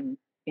feel like I'm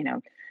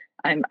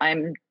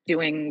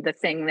doing the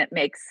thing that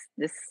makes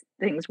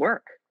things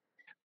work.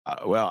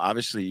 Well,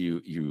 obviously,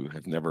 you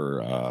have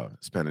never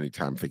spent any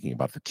time thinking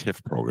about the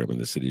TIF program in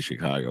the city of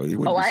Chicago.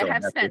 I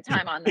have spent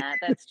time on that.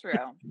 That's true.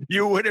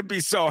 You wouldn't be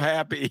so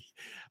happy.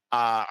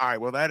 All right.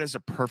 Well, that is a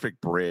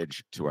perfect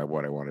bridge to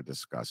what I want to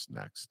discuss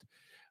next.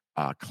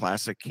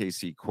 Classic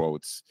KC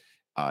quotes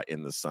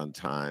in the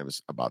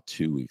Sun-Times about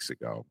 2 weeks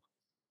ago.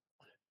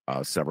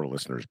 Several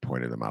listeners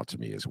pointed them out to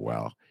me as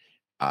well.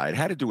 It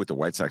had to do with the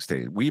White Sox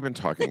Stadium. We've been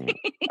talking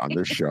on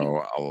this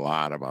show a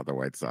lot about the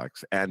White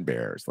Sox and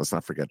Bears. Let's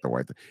not forget the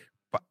White.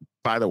 But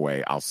by the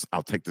way,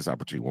 I'll take this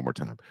opportunity one more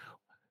time.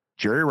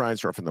 Jerry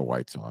Reinsdorf and the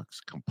White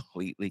Sox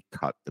completely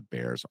cut the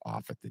Bears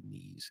off at the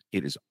knees.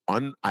 It is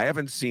I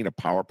haven't seen a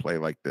power play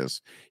like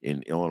this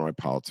in Illinois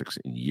politics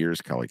in years,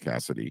 Kelly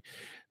Cassidy.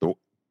 The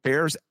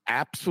Bears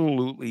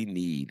absolutely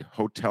need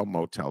hotel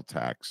motel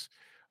tax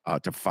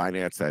to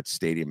finance that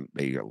stadium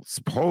they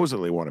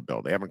supposedly want to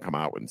build. They haven't come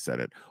out and said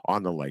it,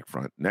 on the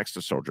lakefront next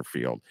to Soldier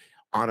Field,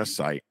 on a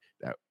site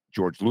that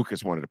George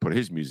Lucas wanted to put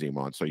his museum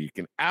on. So you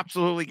can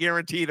absolutely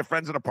guarantee the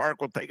Friends of the Park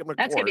will take them to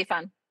That's court. going to be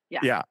fun. Yeah.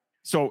 Yeah.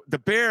 So the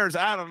Bears,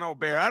 I don't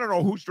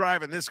know who's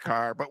driving this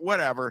car, but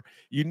whatever.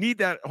 You need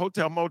that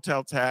hotel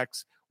motel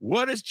tax.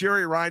 What does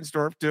Jerry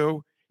Reinsdorf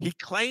do? He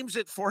claims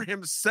it for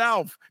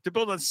himself to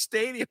build a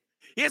stadium.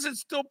 He hasn't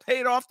still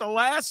paid off the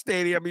last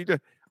stadium.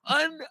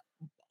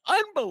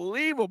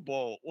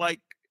 Unbelievable,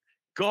 like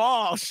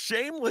gall,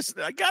 shameless.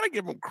 I got to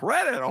give him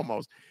credit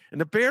almost. And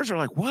the Bears are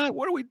like, what?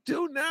 What do we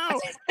do now?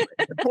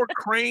 And poor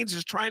Cranes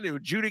is trying to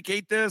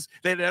adjudicate this.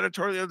 They had an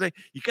editorial the other day.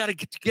 You got to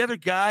get together,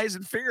 guys,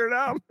 and figure it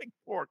out. Like,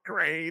 poor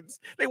Cranes.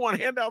 They want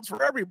handouts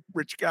for every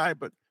rich guy,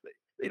 but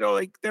they're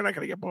not going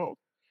to get both.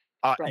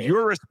 Right.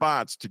 Your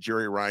response to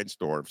Jerry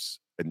Reinsdorf's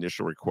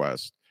initial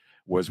request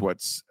was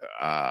what's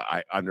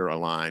I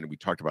underlined. We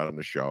talked about on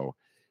the show.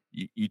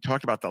 You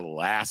talked about the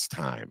last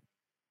time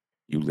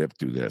you lived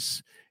through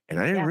this. And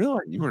I didn't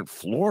realize you were in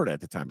Florida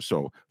at the time.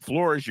 So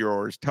floor is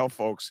yours. Tell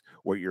folks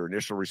what your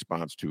initial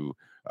response to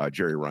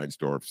Jerry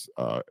Reinsdorf's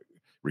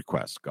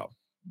request. Go.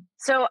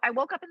 So I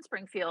woke up in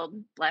Springfield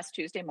last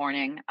Tuesday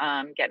morning,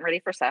 getting ready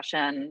for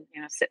session,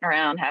 sitting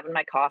around having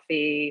my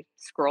coffee,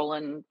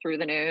 scrolling through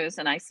the news,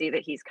 and I see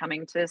that he's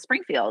coming to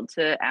Springfield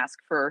to ask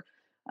for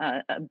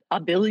 $1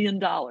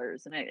 billion.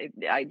 And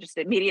I just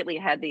immediately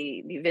had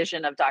the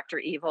vision of Dr.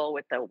 Evil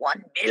with the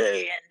 $1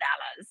 billion.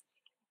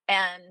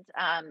 And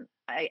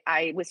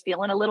I was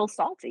feeling a little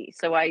salty.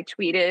 So I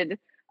tweeted,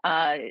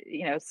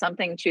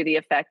 something to the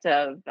effect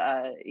of,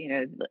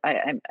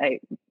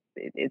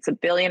 it's a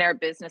billionaire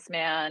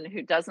businessman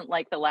who doesn't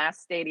like the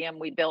last stadium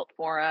we built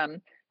for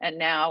him. And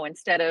now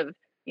instead of,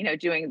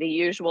 doing the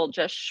usual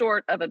just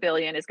short of $1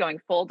 billion, is going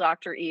full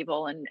Dr.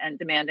 Evil and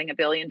demanding $1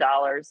 billion.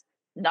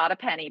 Not a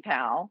penny,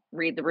 pal.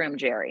 Read the room,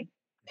 Jerry.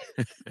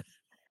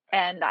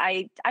 And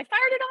I fired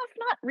it off,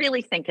 not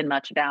really thinking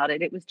much about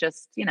it. It was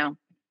just,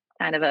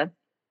 kind of a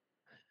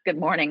good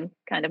morning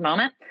kind of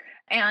moment.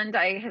 And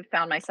I have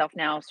found myself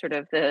now sort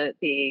of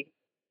the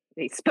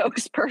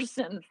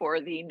spokesperson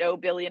for the no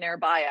billionaire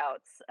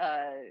buyouts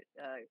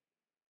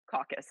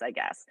caucus, I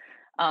guess.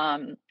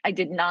 I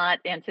did not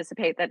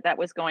anticipate that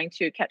was going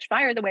to catch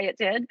fire the way it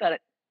did, but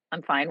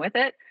I'm fine with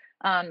it,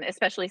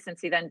 especially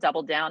since he then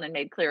doubled down and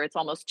made clear it's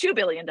almost $2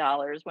 billion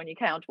when you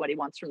count what he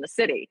wants from the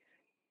city.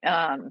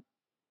 And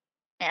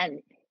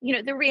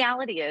the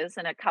reality is,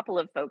 and a couple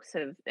of folks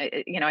have,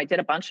 I did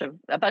a bunch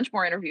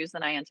more interviews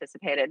than I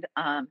anticipated.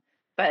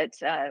 But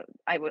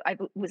I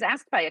was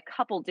asked by a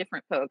couple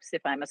different folks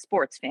if I'm a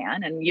sports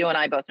fan, and you and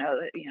I both know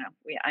that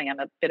I am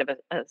a bit of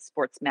a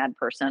sports mad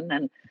person,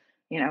 and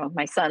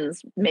my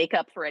sons make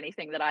up for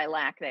anything that I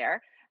lack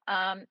there.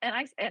 But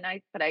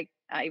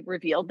I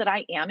revealed that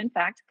I am in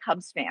fact a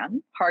Cubs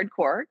fan,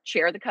 hardcore,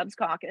 chair the Cubs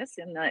caucus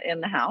in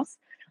the House.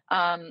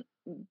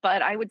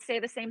 But I would say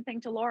the same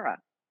thing to Laura.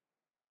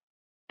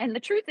 And the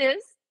truth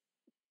is,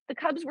 the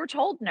Cubs were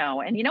told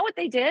no. And you know what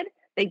they did?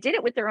 They did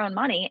it with their own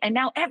money. And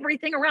now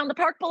everything around the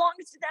park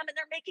belongs to them and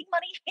they're making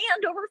money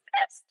hand over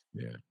fist.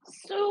 Yeah.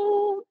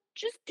 So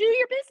just do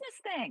your business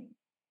thing.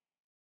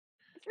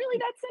 It's really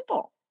that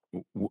simple.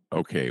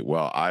 Okay.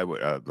 Well,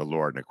 the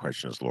Laura in the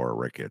question is Laura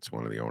Ricketts,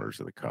 one of the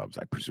owners of the Cubs.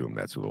 I presume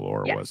that's who the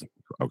Laura was.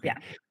 Okay. Yeah.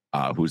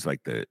 Who's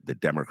like the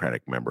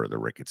Democratic member of the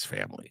Ricketts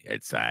family.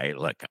 It's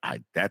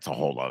that's a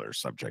whole other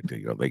subject.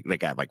 They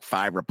got like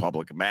 5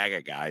 Republican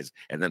MAGA guys,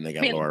 and then they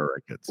got Laura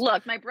Ricketts.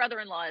 Look, my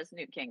brother-in-law is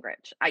Newt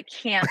Gingrich. I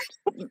can't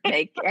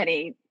make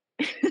any.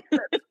 That's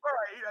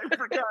right. I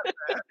forgot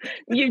that.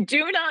 You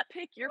do not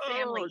pick your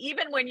family,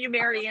 even when you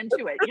marry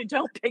into it. You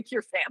don't pick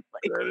your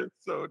family. That is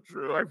so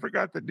true. I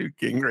forgot the Newt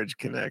Gingrich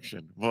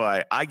connection.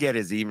 Boy, I get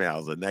his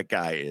emails, and that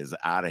guy is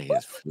out of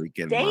his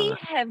freaking mind. They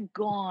have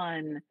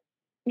gone.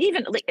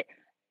 Even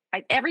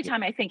every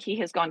time I think he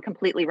has gone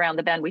completely round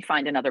the bend, we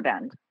find another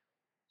bend.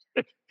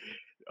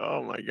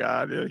 Oh my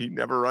God. He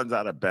never runs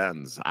out of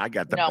bends. I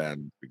got the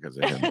bend because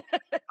of him.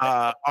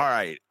 All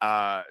right.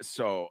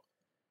 So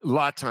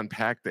lots to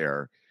unpack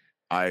there.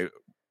 I'm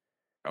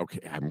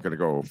going to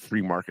go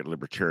free market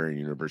libertarian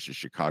University of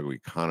Chicago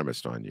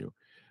economist on you.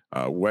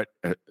 What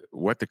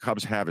the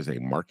Cubs have is a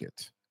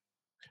market,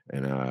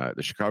 and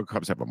the Chicago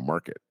Cubs have a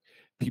market.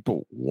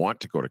 People want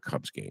to go to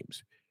Cubs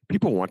games.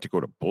 People want to go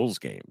to Bulls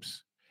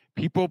games.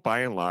 People,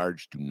 by and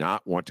large, do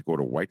not want to go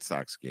to White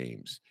Sox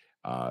games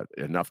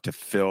enough to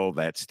fill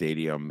that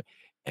stadium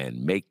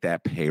and make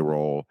that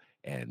payroll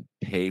and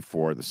pay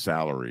for the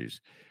salaries,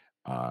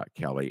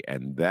 Kelly.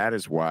 And that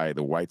is why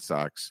the White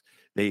Sox,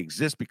 they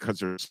exist because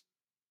they're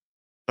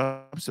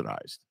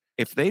subsidized.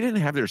 If they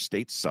didn't have their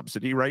state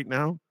subsidy right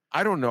now,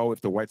 I don't know if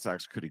the White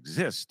Sox could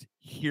exist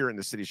here in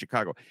the city of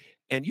Chicago.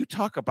 And you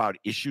talk about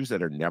issues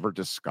that are never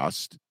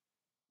discussed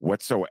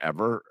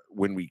whatsoever.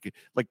 When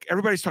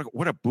everybody's talking,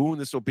 what a boon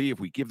this will be if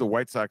we give the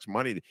White Sox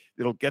money.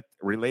 It'll get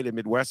Related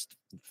Midwest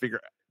to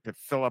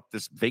fill up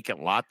this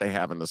vacant lot they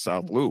have in the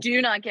South Loop. Do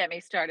not get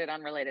me started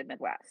on Related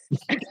Midwest.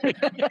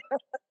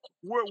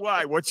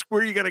 Why? Where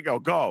are you gonna go?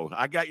 Go.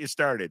 I got you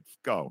started.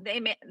 Go.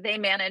 They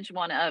manage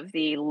one of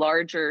the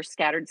larger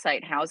scattered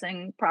site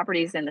housing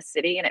properties in the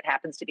city, and it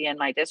happens to be in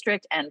my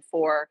district. And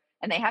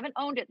they haven't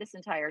owned it this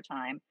entire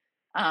time,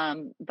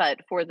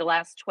 but for the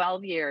last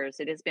 12 years,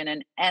 it has been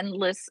an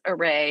endless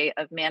array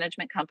of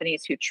management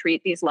companies who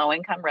treat these low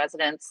income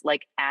residents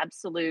like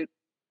absolute.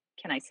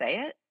 Can I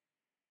say it?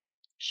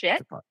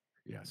 Shit.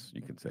 Yes,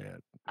 you can say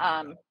it.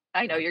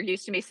 I know you're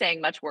used to me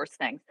saying much worse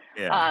things.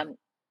 Yeah.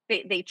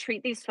 They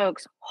treat these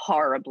folks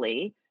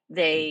horribly.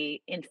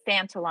 They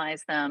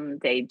infantilize them.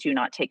 They do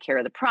not take care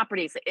of the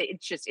properties. It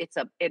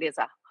is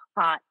a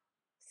hot,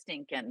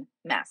 stinking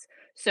mess.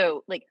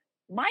 So like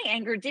my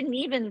anger didn't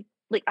even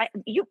like I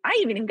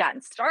even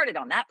gotten started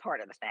on that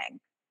part of the thing.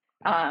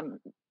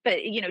 But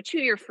to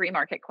your free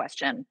market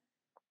question,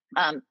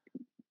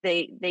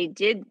 they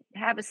did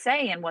have a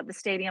say in what the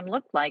stadium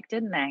looked like,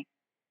 didn't they?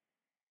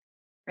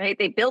 Right?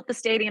 They built the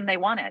stadium they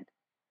wanted.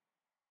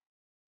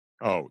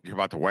 Oh, you're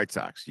about the White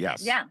Sox.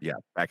 Yes. Yeah. Yeah.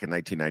 Back in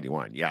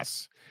 1991.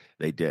 Yes,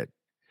 they did.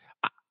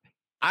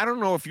 I don't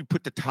know if you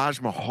put the Taj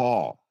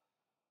Mahal.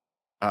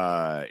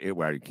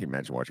 You can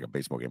imagine watching a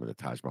baseball game at the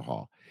Taj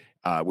Mahal.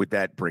 With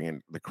that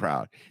bringing the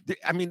crowd.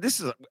 I mean, this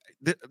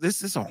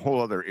is a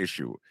whole other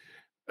issue.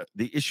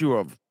 The issue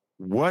of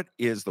what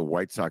is the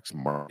White Sox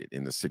market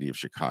in the city of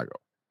Chicago.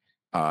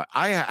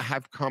 I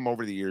have come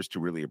over the years to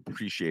really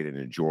appreciate and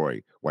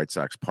enjoy White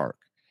Sox Park.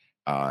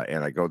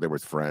 And I go there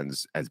with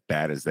friends, as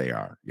bad as they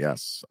are.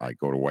 Yes, I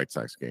go to White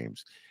Sox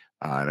games,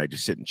 and I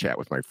just sit and chat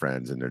with my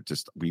friends, and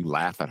we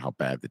laugh at how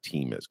bad the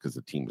team is because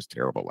the team was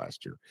terrible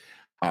last year.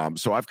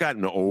 So I've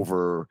gotten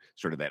over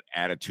sort of that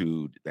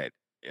attitude, that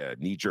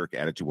knee-jerk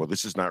attitude. Well,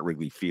 this is not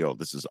Wrigley Field.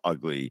 This is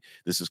ugly.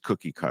 This is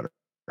cookie cutter.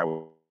 That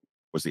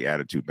was the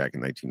attitude back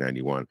in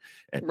 1991.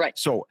 And right.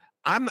 So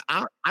I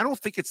don't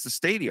think it's the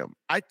stadium.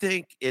 I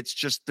think it's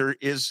just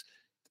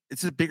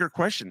it's a bigger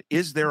question.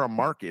 Is there a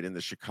market in the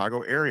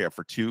Chicago area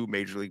for two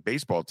Major League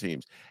Baseball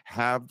teams?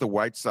 Have the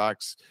White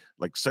Sox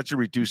like such a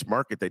reduced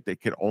market that they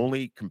could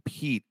only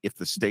compete if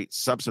the state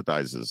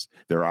subsidizes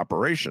their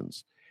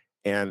operations?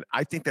 And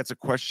I think that's a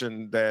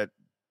question that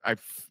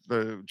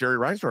Jerry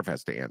Reinsdorf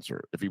has to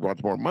answer if he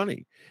wants more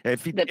money. And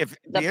if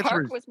the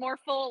park was more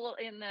full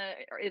in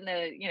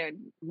the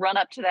run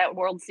up to that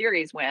World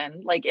Series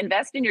win, like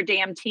invest in your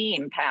damn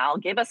team, pal.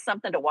 Give us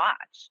something to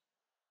watch,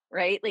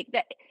 right? Like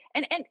that.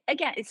 And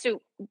again,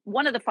 so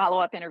one of the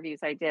follow-up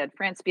interviews I did,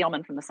 Fran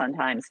Spielman from the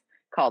Sun-Times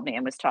called me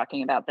and was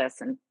talking about this,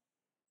 and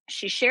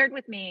she shared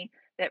with me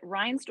that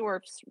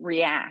Reinsdorf's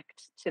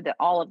react to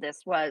all of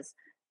this was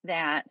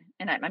that,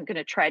 and I'm going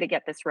to try to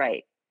get this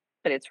right,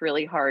 but it's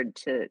really hard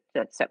so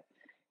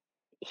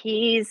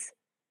he's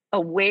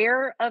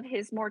aware of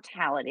his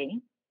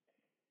mortality.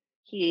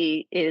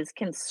 He is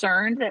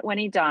concerned that when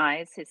he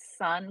dies, his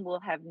son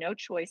will have no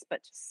choice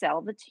but to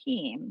sell the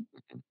team.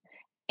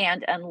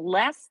 And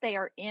unless they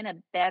are in a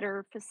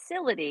better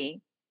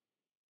facility,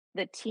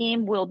 the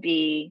team will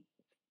be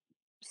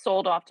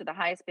sold off to the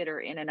highest bidder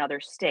in another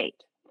state,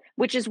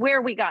 which is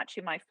where we got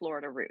to my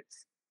Florida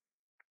roots.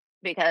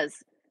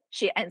 Because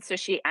she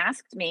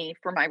asked me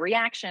for my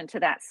reaction to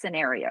that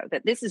scenario,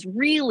 that this is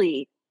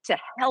really to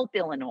help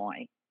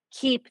Illinois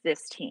keep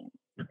this team.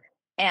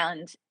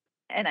 And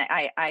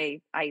I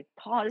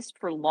paused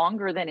for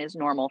longer than is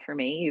normal for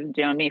me. You've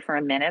known me for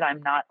a minute.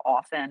 I'm not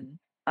often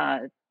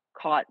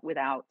caught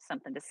without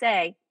something to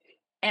say.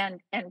 And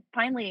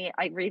finally,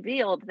 I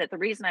revealed that the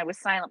reason I was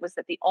silent was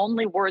that the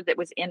only word that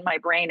was in my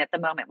brain at the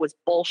moment was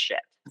bullshit.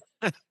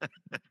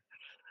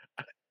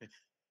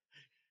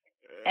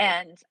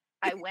 And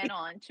I went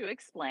on to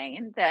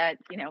explain that,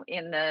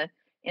 in the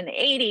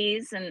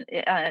 80s and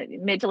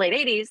mid to late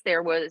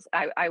 80s,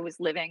 I was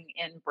living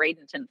in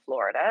Bradenton,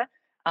 Florida,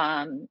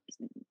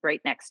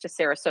 right next to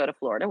Sarasota,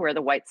 Florida, where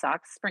the White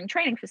Sox spring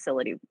training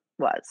facility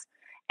was.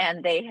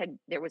 And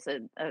there was a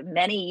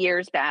many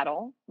years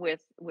battle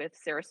with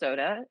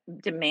Sarasota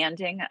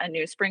demanding a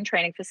new spring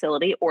training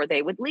facility or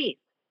they would leave.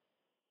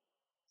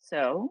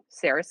 So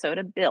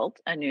Sarasota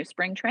built a new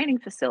spring training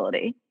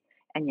facility.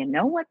 And you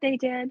know what they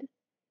did?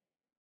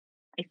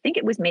 I think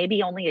it was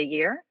maybe only a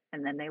year,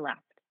 and then they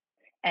left.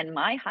 And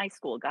my high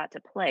school got to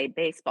play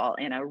baseball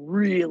in a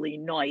really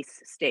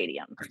nice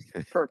stadium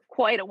for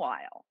quite a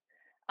while.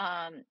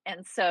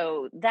 And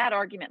so that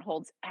argument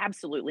holds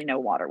absolutely no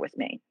water with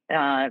me.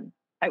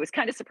 I was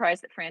kind of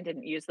surprised that Fran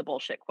didn't use the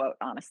bullshit quote,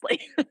 honestly.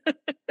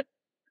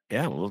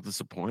 Yeah, I'm a little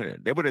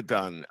disappointed. They would have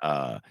done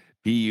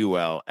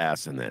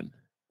BULS and then.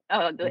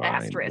 Oh, the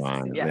asterisk.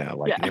 Yeah.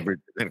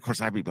 And of course,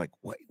 I'd be like,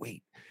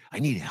 wait, I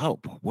need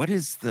help. What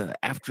is the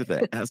after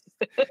the S?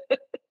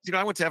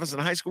 I went to Evanston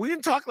High School. We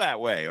didn't talk that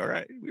way. All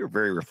right. We were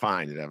very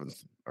refined at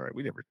Evanston. All right.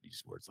 We never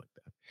used words like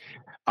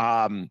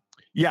that.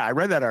 Yeah, I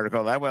read that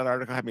article. That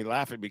article had me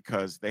laughing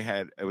because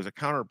it was a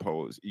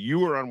counterpose. You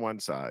were on one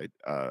side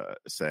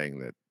saying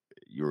that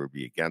you would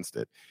be against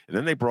it. And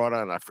then they brought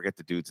on, I forget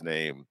the dude's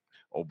name.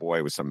 Oh boy,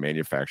 it was some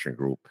manufacturing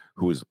group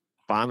who was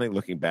finally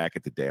looking back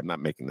at the day. I'm not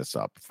making this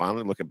up.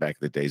 Finally looking back at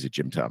the days of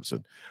Jim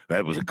Thompson.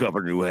 That was a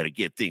governor who had to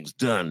get things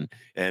done,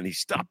 and he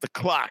stopped the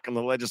clock in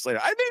the legislature.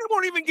 I think they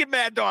won't even give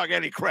Mad Dog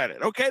any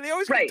credit. Okay, they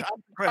always give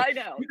Thompson credit. I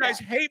know. You guys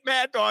hate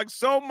Mad Dog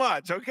so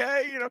much.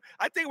 Okay,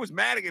 I think it was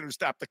Madigan who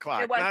stopped the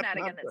clock. It was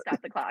Madigan that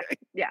stopped the clock. Okay?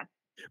 Yeah.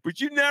 But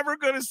you're never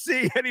going to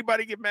see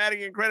anybody give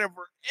Madigan credit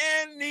for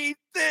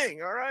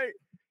anything. All right.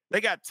 They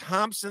got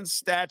Thompson's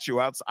statue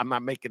outside. I'm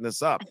not making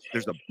this up.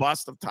 There's a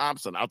bust of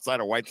Thompson outside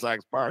of White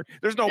Sox Park.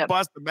 There's no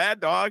bust of Mad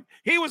Dog.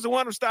 He was the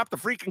one who stopped the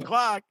freaking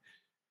clock.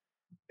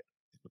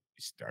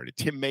 He started.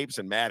 Tim Mapes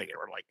and Madigan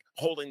were like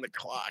holding the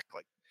clock.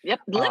 Like, yep,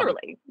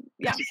 literally.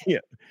 Yeah. Yeah.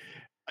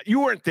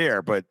 You weren't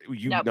there, but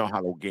you know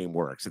how the game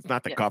works. It's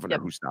not the governor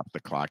who stops the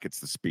clock. It's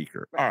the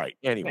speaker. Right. All right.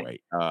 Anyway,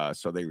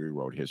 so they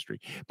rewrote history.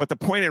 But the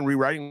point in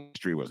rewriting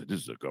history was that this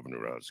is a governor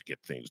who has to get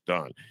things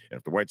done. And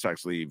if the White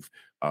Sox leave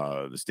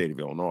the state of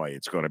Illinois,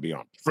 it's going to be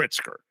on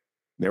Pritzker.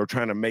 They were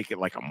trying to make it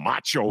like a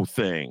macho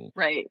thing.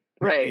 Right.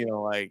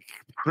 Like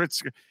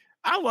Pritzker.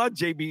 I love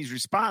JB's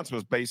response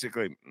was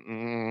basically,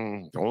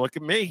 don't look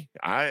at me.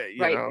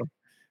 I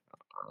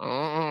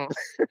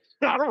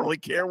don't really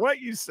care what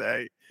you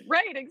say.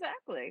 Right,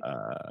 exactly.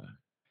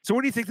 So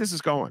where do you think this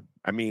is going?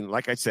 I mean,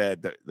 like I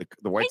said,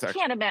 the White Sox.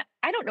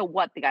 I don't know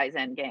what the guy's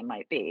end game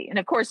might be. And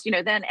of course,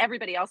 then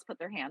everybody else put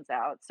their hands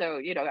out. So,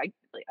 I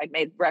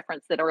made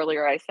reference that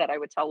earlier. I said I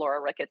would tell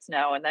Laura Ricketts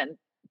no. And then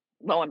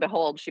lo and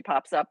behold, she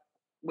pops up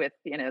with,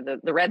 the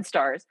Red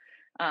Stars.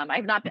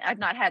 I've not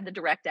had the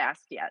direct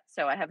ask yet.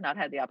 So I have not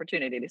had the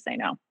opportunity to say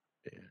no.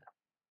 Yeah.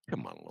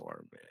 Come on,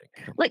 Laura,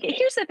 man. Look,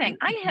 here's the thing.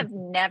 I have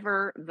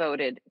never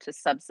voted to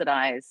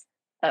subsidize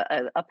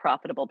a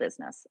profitable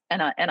business, and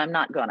I'm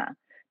not gonna.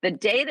 The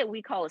day that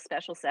we call a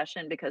special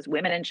session because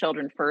Women and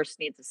Children First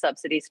needs a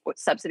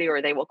subsidy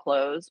or they will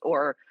close,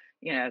 or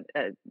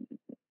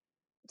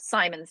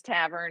Simon's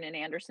Tavern in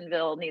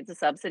Andersonville needs a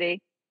subsidy,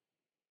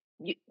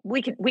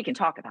 we can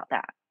talk about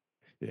that.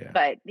 Yeah.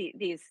 But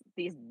these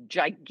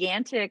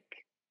gigantic,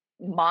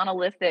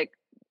 monolithic,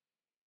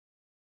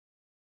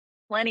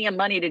 plenty of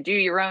money to do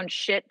your own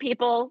shit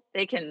people,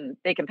 they can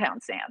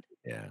pound sand.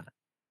 Yeah.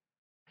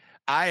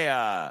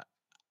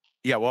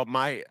 Well,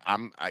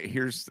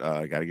 here's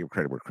I got to give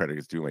credit where credit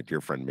is due. My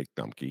dear friend Mick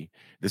Dumke.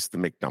 This is the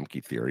Mick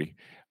Dumke theory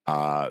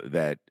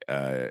that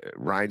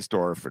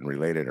Reinsdorf and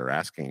related are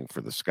asking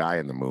for the sky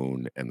and the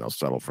moon, and they'll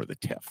settle for the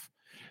TIF.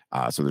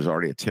 So there's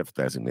already a TIF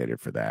designated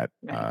for that,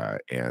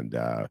 and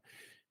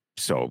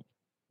so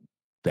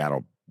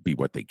that'll be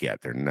what they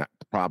get. They're not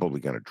probably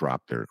going to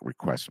drop their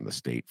request from the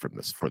state for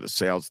the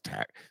sales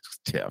tax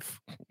TIF,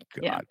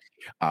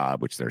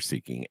 which they're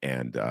seeking,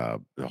 and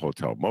the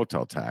hotel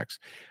motel tax,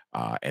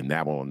 and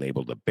that will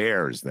enable the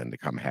Bears then to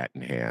come hat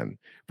in hand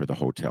for the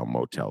hotel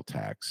motel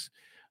tax.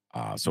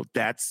 So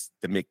that's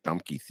the Mick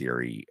Dumke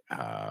theory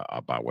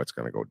about what's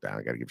going to go down.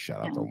 I got to give a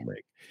shout out to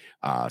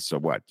Mick. So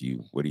what do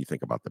you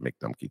think about the Mick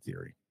Dumke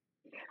theory?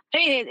 I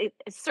mean,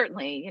 it's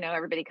certainly,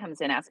 everybody comes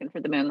in asking for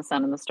the moon, the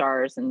sun, and the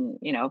stars, and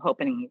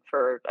hoping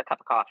for a cup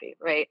of coffee,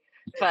 right?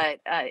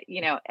 But at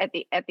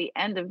the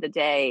end of the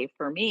day,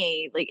 for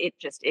me, like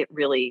it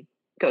really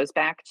goes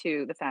back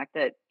to the fact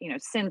that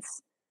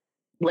since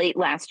late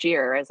last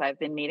year, as I've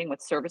been meeting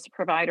with service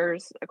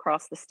providers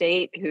across the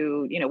state,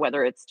 who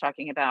whether it's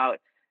talking about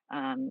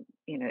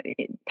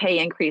pay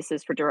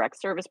increases for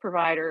direct service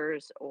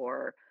providers,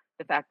 or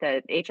the fact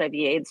that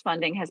HIV/AIDS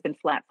funding has been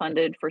flat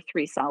funded for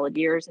 3 solid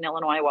years in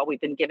Illinois while we've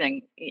been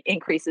giving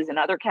increases in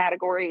other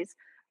categories,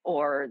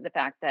 or the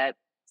fact that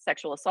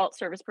sexual assault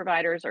service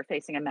providers are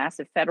facing a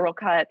massive federal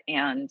cut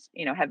and,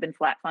 have been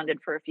flat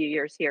funded for a few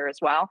years here as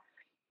well.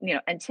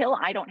 Until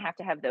I don't have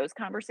to have those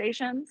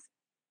conversations,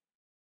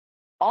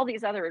 all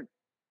these other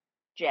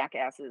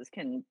jackasses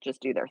can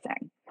just do their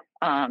thing.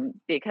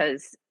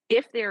 Because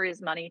if there is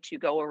money to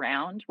go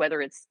around, whether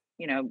it's,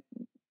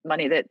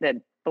 money that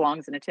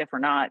belongs in a TIF or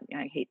not,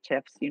 I hate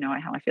TIFs,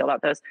 how I feel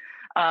about those,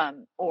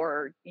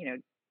 or,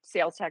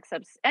 sales tax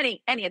subs,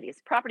 any of these,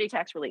 property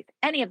tax relief,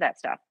 any of that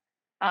stuff.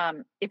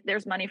 If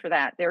there's money for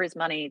that, there is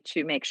money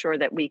to make sure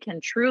that we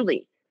can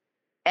truly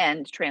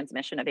end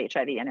transmission of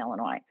HIV in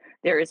Illinois.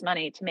 There is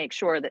money to make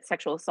sure that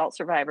sexual assault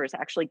survivors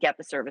actually get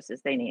the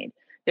services they need.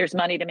 There's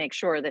money to make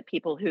sure that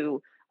people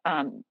who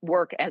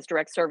work as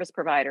direct service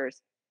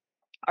providers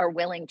are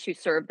willing to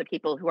serve the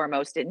people who are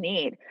most in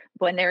need.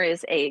 When there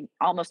is a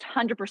almost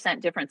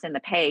 100% difference in the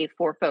pay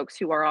for folks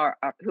who are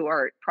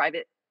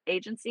private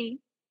agency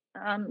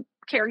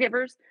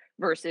caregivers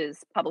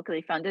versus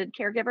publicly funded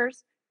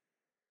caregivers,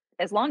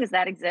 as long as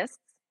that exists,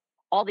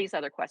 all these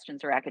other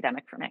questions are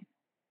academic for me.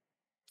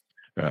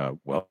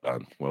 Well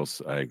done. Well,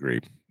 I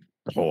agree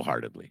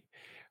wholeheartedly.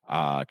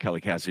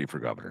 Kelly Cassidy for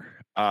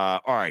governor.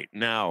 All right,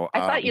 now I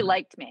thought you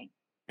liked me.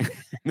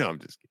 No, I'm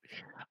just kidding.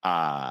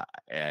 I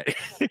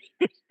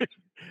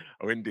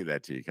wouldn't do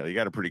that to you, Kelly. You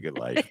got a pretty good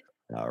life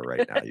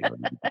right now. You don't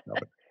need to tell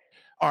it.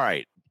 All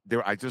right.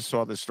 I just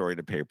saw this story in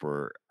the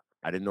paper.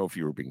 I didn't know if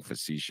you were being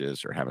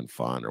facetious or having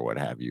fun or what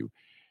have you.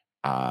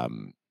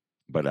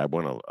 But I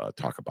want to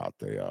talk about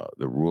the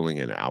ruling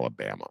in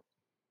Alabama.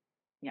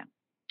 Yeah.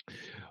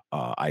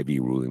 IV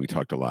ruling. We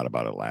talked a lot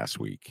about it last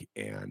week,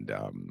 and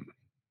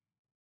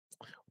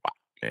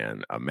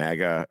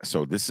MAGA.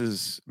 So this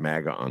is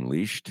MAGA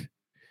unleashed,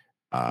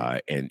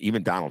 and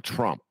even Donald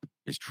Trump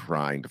is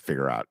trying to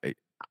figure out.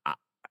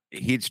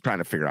 He's trying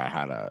to figure out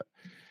how to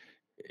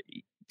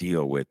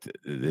deal with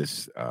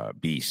this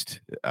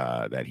beast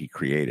that he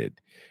created,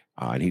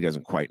 and he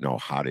doesn't quite know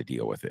how to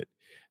deal with it.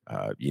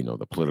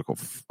 The political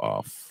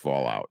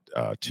fallout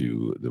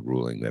to the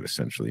ruling that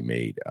essentially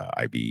made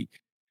IV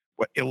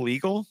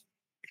illegal.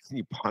 Can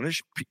you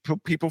punish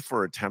people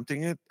for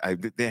attempting it?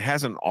 It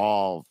hasn't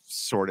all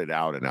sorted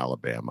out in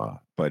Alabama,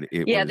 but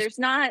there's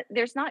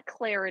not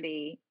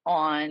clarity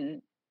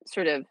on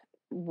sort of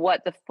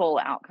what the full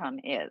outcome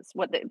is.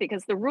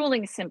 Because the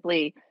ruling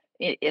simply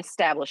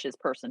establishes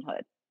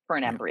personhood for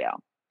an embryo,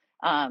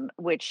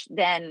 which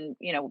then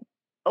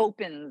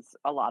opens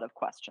a lot of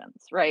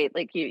questions, right?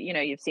 Like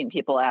you've seen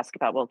people ask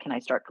about, well, can I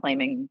start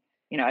claiming?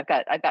 I've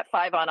got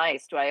 5 on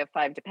ice. Do I have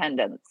 5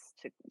 dependents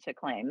to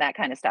claim? That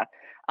kind of stuff.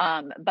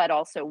 But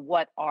also,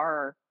 what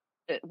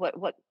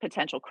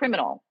potential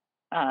criminal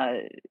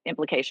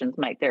implications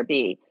might there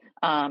be?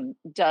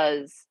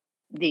 Does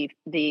the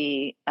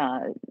zygote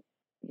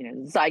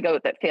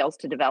that fails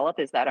to develop,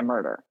 is that a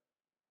murder?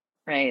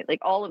 Right? Like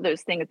all of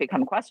those things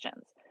become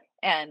questions,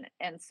 and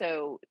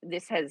so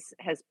this has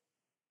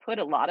put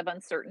a lot of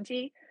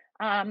uncertainty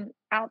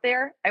out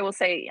there. I will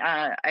say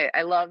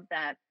I love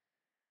that.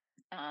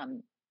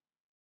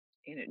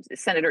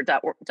 Senator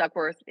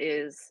Duckworth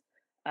is,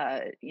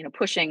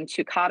 pushing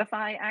to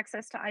codify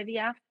access to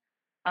IVF,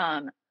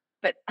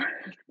 but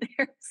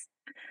there's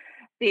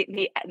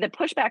the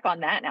pushback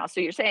on that now.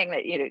 So you're saying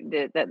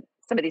that that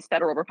some of these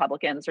federal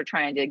Republicans are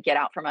trying to get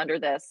out from under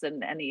this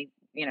and the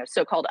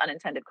so-called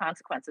unintended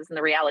consequences, and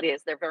the reality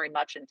is they're very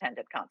much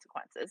intended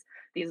consequences.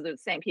 These are the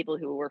same people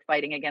who were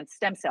fighting against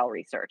stem cell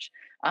research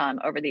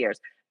over the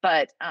years.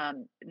 But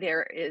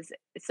there is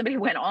somebody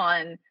went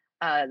on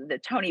the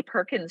Tony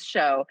Perkins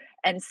show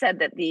and said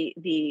that the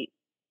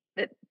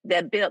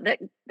bill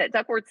that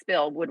Duckworth's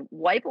bill would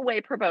wipe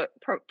away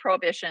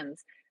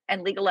prohibitions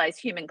and legalize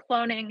human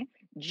cloning,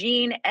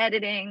 gene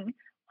editing,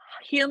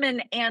 human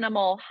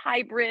animal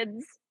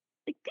hybrids.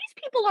 Like, these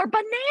people are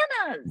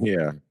bananas.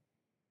 Yeah.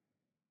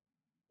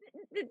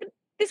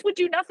 This would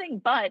do nothing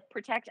but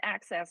protect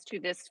access to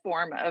this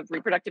form of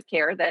reproductive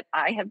care that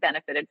I have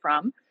benefited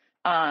from.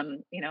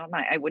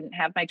 I wouldn't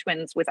have my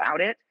twins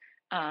without it.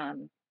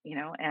 And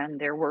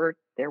there were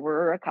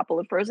a couple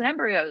of frozen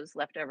embryos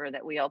left over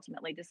that we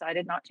ultimately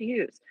decided not to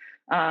use.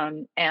 That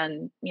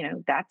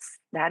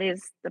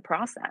is the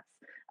process.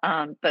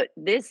 But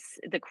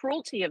the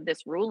cruelty of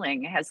this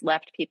ruling has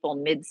left people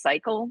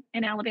mid-cycle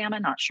in Alabama,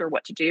 not sure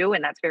what to do,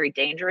 and that's very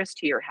dangerous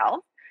to your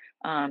health.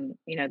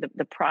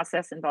 The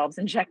process involves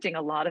injecting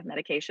a lot of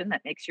medication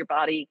that makes your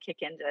body kick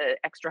into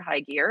extra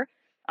high gear,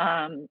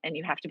 and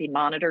you have to be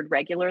monitored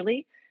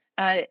regularly.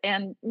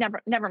 And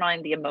never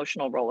mind the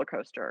emotional roller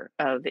coaster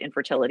of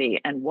infertility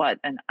and what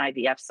an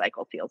IVF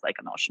cycle feels like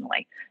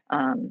emotionally.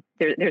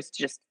 There's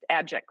just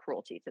abject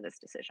cruelty to this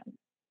decision.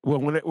 Well,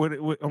 when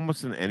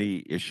almost in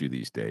any issue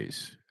these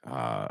days,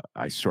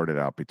 I sort it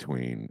out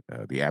between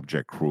the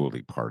abject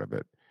cruelty part of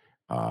it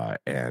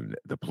and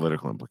the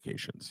political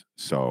implications.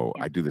 So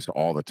I do this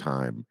all the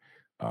time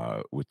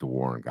with the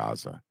war in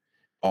Gaza.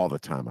 All the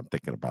time I'm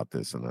thinking about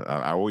this, and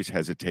I always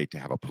hesitate to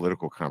have a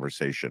political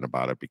conversation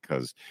about it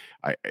because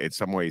in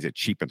some ways it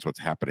cheapens what's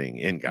happening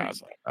in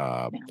Gaza.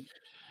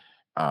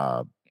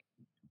 But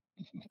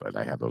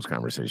I have those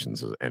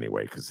conversations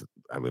anyway because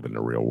I live in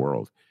the real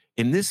world.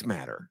 In this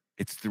matter,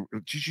 it's you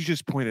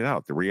just pointed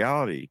out the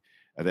reality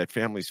that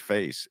families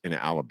face in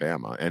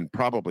Alabama and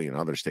probably in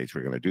other states.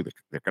 They're going to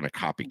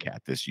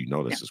copycat this.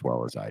 This as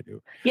well as I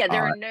do. Yeah,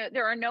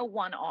 there are no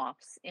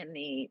one-offs in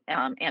the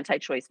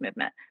anti-choice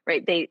movement,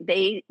 right?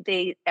 They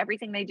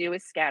everything they do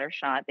is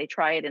scattershot. They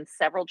try it in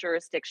several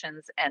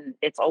jurisdictions, and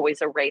it's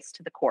always a race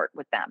to the court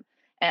with them.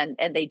 And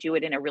they do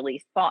it in a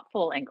really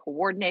thoughtful and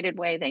coordinated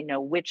way. They know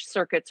which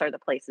circuits are the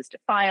places to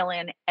file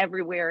in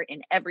everywhere,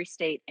 in every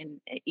state. And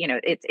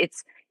it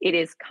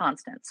is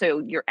constant. So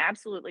you're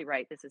absolutely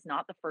right. This is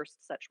not the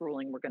first such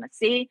ruling we're going to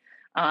see.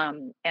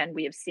 And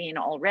we have seen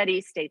already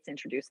states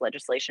introduce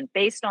legislation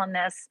based on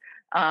this.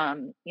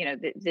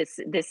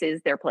 This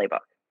is their playbook.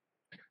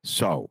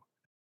 So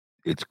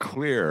it's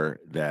clear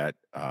that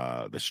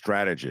the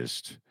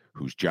strategists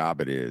whose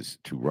job it is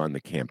to run the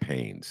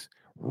campaigns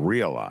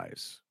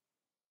realize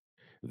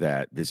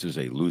that this is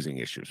a losing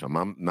issue. So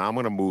now I'm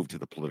going to move to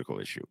the political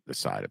issue, the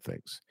side of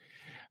things.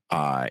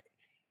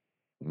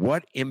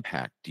 What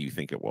impact do you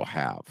think it will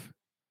have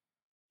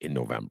in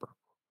November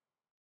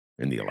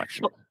in the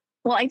election?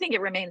 Well, I think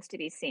it remains to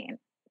be seen,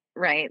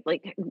 right?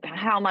 Like,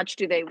 how much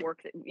do they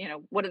work?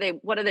 What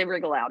do they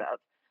wriggle out of?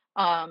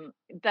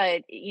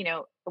 But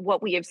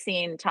what we have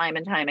seen time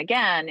and time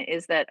again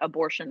is that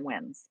abortion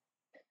wins.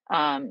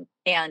 And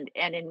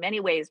in many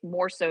ways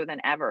more so than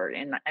ever.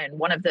 And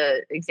one of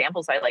the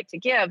examples I like to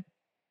give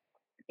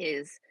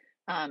is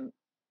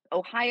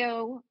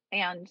Ohio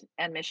and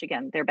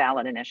Michigan, their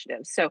ballot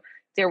initiatives. So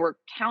there were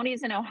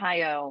counties in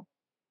Ohio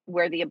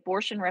where the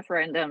abortion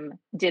referendum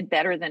did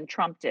better than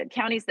Trump did,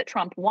 counties that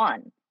Trump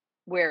won,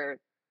 where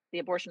the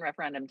abortion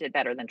referendum did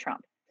better than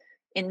Trump.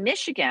 In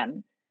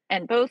Michigan,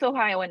 and both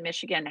Ohio and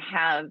Michigan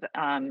have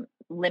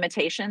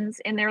limitations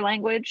in their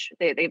language.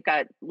 They've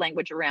got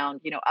language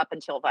around, up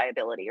until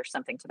viability or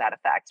something to that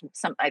effect.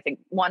 I think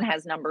one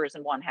has numbers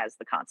and one has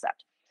the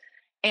concept.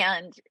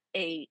 And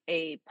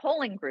a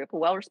polling group, a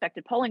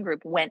well-respected polling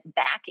group, went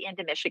back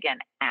into Michigan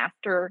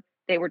after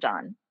they were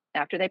done,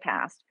 after they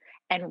passed,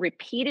 and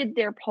repeated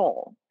their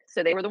poll.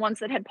 So they were the ones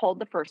that had polled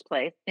in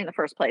the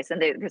first place,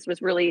 and this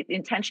was really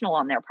intentional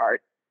on their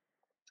part.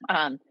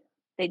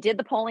 They did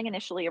the polling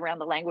initially around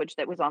the language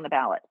that was on the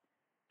ballot.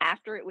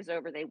 After it was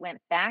over, they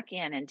went back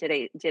in and did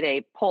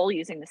a poll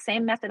using the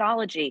same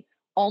methodology,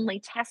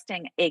 only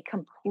testing a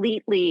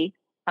completely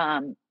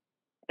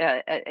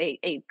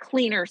a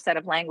cleaner set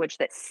of language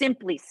that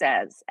simply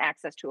says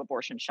access to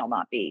abortion shall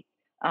not be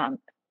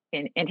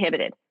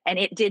inhibited, and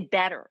it did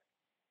better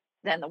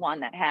than the one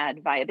that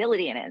had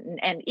viability in it.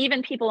 And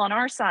even people on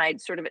our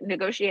side sort of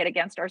negotiate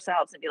against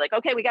ourselves and be like,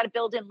 okay, we got to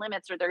build in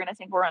limits or they're going to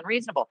think we're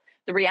unreasonable.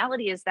 The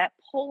reality is that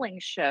polling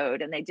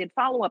showed, and they did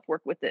follow-up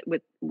work with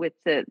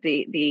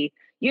the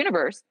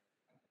universe,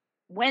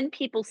 when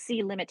people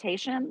see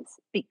limitations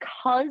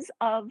because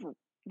of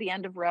the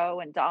end of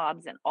Roe and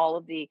Dobbs and all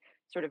of the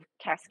sort of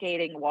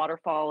cascading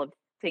waterfall of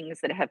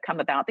things that have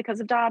come about because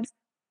of Dobbs,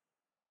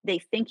 they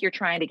think you're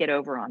trying to get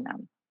over on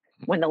them.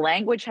 When the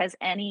language has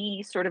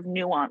any sort of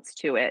nuance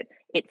to it,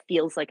 it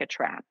feels like a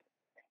trap.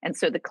 And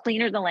so the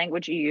cleaner the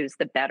language you use,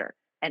 the better.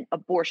 And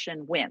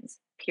abortion wins,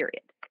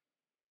 period.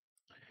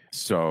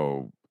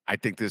 So I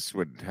think this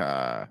would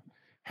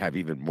have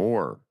even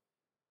more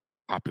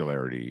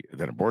popularity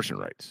than abortion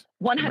rights.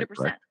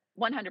 100%.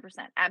 100%.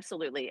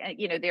 Absolutely. And,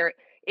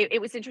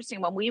 it was interesting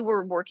when we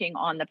were working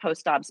on the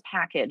post-Dobbs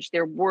package,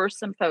 there were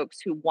some folks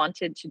who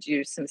wanted to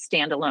do some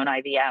standalone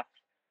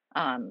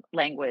IVF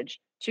language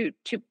to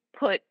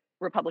put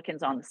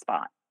Republicans on the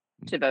spot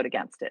to vote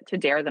against it, to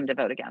dare them to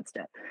vote against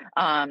it.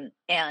 And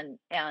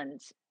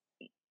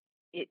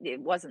it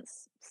wasn't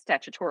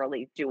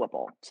statutorily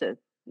doable to,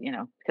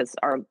 because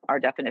our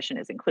definition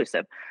is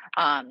inclusive.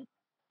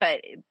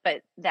 But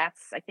that's,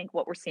 I think,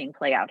 what we're seeing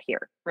play out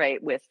here,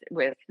 right? With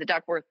the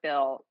Duckworth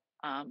bill,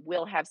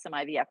 we'll have some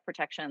IVF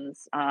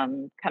protections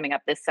coming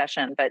up this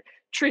session. But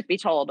truth be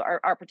told,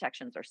 our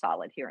protections are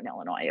solid here in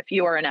Illinois. If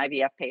you are an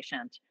IVF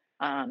patient,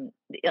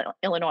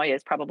 Illinois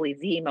is probably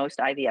the most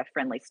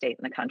IVF-friendly state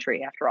in the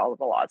country after all of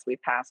the laws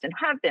we've passed and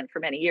have been for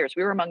many years.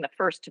 We were among the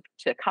first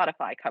to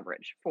codify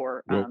coverage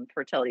for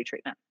fertility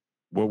treatment.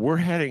 Well, we're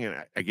heading in,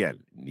 again,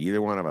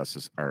 neither one of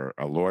us are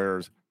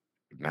lawyers,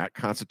 not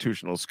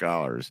constitutional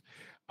scholars,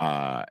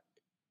 but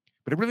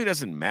it really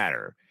doesn't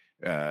matter.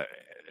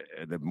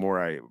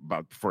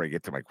 Before I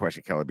get to my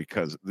question, Kelly,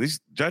 because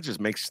these judges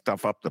make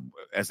stuff up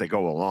as they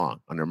go along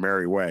on their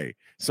merry way.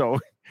 So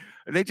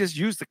they just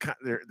use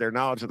their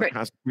knowledge of the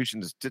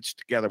Constitution to stitch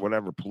together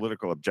whatever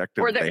political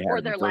objective they have.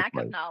 Or their lack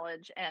of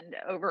knowledge and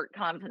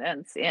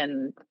overconfidence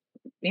in,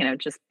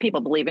 just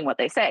people believing what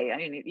they say. I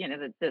mean,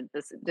 the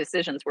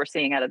decisions we're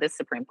seeing out of this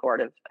Supreme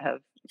Court have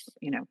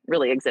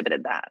really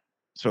exhibited that.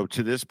 So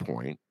to this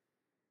point,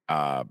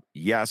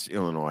 yes,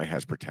 Illinois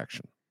has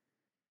protection.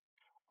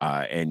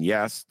 And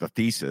yes, the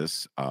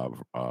thesis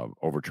of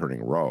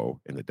overturning Roe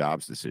in the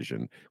Dobbs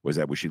decision was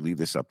that we should leave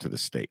this up to the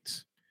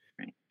states.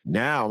 Right.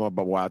 Now I'm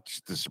about to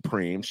watch the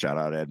Supreme. Shout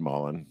out Ed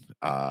Mullen,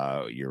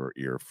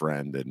 your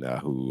friend, and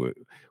who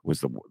was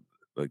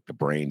the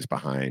brains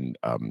behind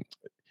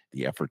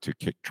the effort to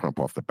kick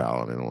Trump off the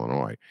ballot in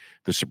Illinois.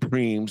 The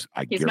Supremes,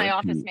 he's my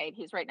office mate.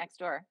 He's right next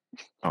door.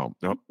 Oh,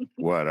 no.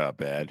 What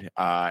up, Ed?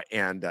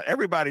 And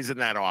everybody's in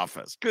that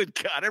office. Good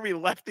God, every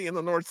lefty in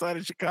the north side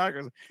of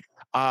Chicago.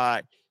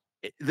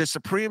 The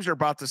Supremes are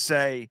about to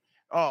say,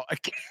 oh,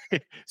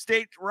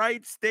 state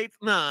rights,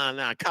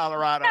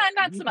 Colorado.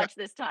 Not so much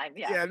this time.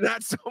 Yeah,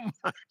 not so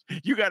much.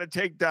 You got to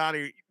take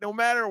Donnie, no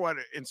matter what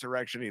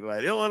insurrection he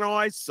led.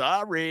 Illinois,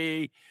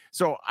 sorry.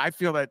 So I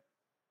feel that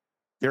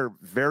they're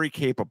very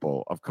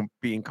capable of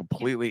being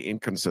completely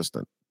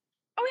inconsistent.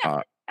 Oh,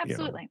 yeah,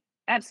 absolutely.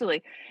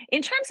 Absolutely.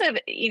 In terms of,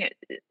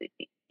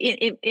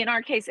 in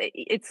our case,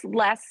 it's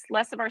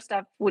less of our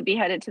stuff would be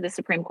headed to the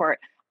Supreme Court.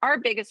 Our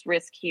biggest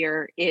risk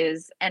here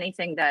is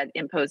anything that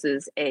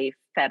imposes a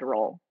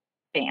federal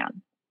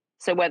ban.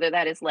 So whether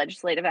that is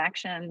legislative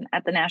action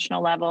at the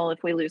national level,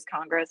 if we lose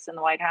Congress and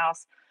the White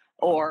House,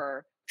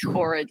 or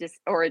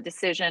a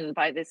decision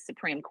by the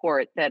Supreme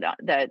Court that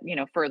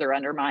further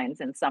undermines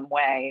in some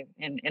way,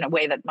 in a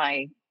way that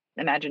my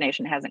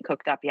imagination hasn't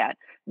cooked up yet,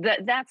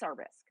 that's our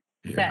risk.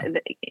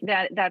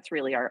 Yeah. That's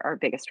really our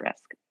biggest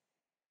risk.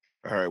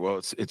 All right. Well,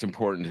 it's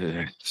important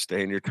to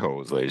stay on your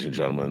toes, ladies and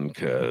gentlemen,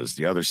 because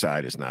the other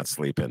side is not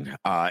sleeping.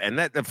 And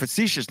that the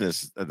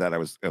facetiousness that I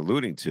was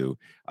alluding to,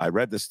 I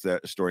read this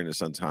story in the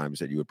Sun-Times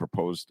that you had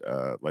proposed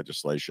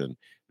legislation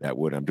that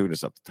would, I'm doing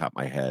this off the top of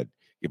my head,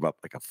 give up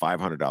like a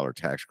 $500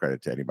 tax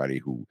credit to anybody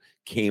who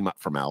came up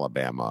from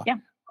Alabama. Yeah.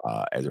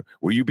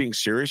 Were you being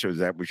serious,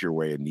 or was your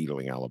way of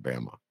needling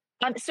Alabama?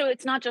 So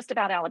it's not just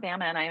about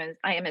Alabama, and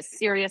I am as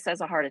serious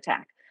as a heart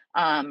attack.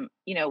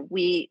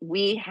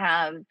 We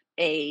have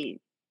a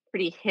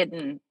pretty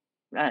hidden,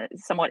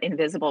 somewhat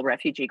invisible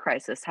refugee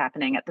crisis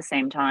happening at the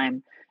same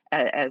time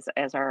as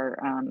our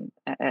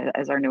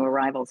new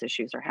arrivals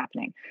issues are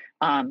happening.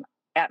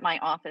 At my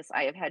office,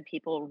 I have had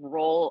people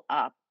roll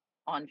up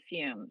on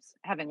fumes,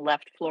 having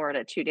left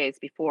Florida 2 days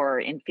before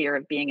in fear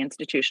of being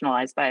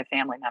institutionalized by a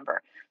family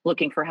member,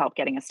 looking for help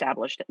getting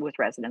established with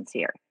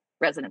residency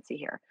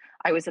here.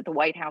 I was at the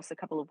White House a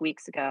couple of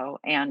weeks ago,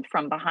 and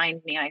from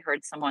behind me, I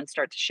heard someone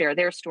start to share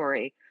their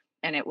story.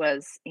 And it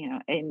was,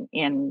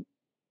 in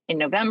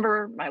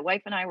November, my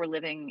wife and I were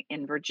living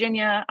in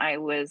Virginia. I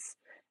was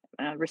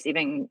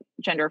receiving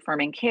gender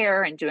affirming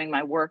care and doing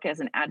my work as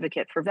an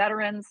advocate for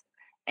veterans.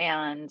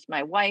 And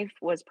my wife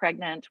was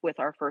pregnant with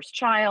our first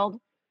child.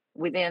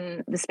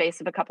 Within the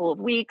space of a couple of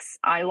weeks,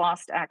 I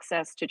lost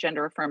access to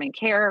gender affirming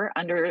care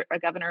under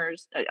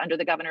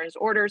the governor's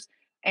orders.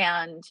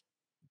 And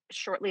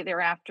shortly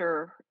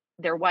thereafter,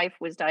 their wife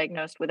was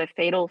diagnosed with a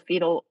fatal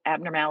fetal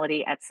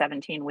abnormality at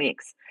 17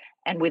 weeks.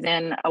 And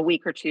within a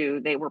week or two,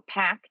 they were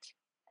packed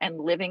and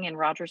living in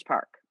Rogers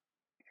Park.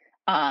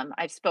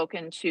 I've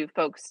spoken to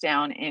folks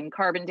down in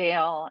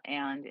Carbondale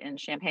and in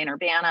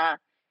Champaign-Urbana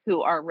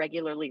who are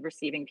regularly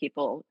receiving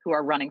people who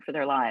are running for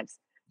their lives.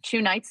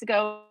 2 nights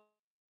ago,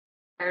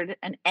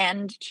 an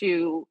end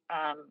to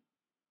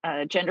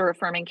gender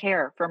affirming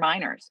care for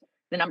minors.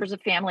 The numbers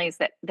of families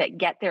that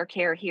get their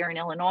care here in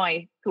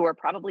Illinois who are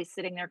probably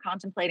sitting there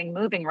contemplating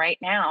moving right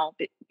now,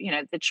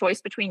 the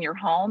choice between your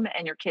home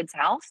and your kid's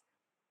house,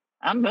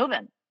 I'm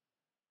moving.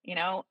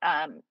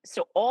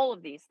 So all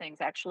of these things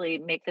actually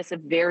make this a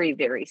very,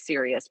 very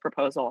serious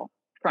proposal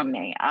from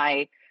me.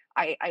 I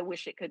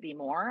wish it could be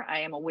more. I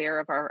am aware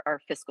of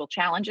our fiscal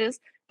challenges,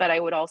 but I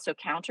would also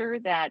counter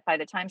that by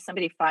the time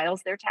somebody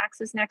files their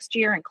taxes next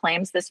year and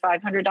claims this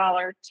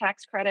 $500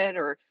 tax credit,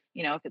 or,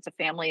 if it's a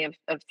family of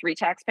 3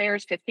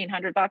 taxpayers,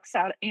 $1,500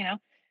 out,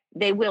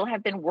 they will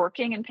have been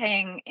working and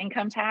paying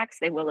income tax.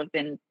 They will have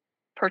been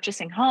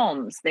purchasing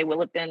homes. They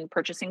will have been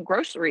purchasing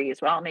groceries.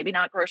 Well, maybe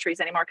not groceries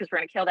anymore because we're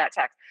going to kill that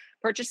tax.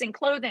 Purchasing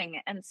clothing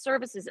and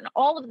services and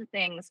all of the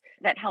things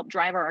that help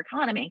drive our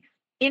economy.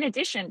 In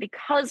addition,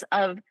 because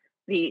of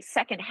the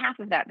second half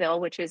of that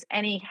bill, which is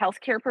any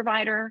healthcare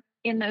provider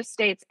in those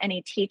states,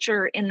 any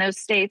teacher in those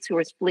states who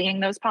is fleeing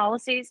those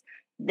policies,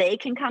 they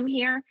can come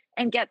here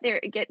and get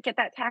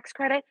that tax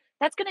credit.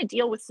 That's going to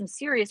deal with some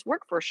serious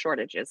workforce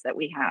shortages that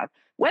we have.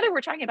 Whether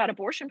we're talking about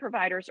abortion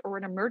providers or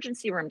an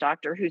emergency room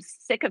doctor who's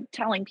sick of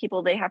telling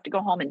people they have to go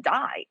home and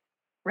die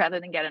rather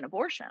than get an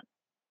abortion,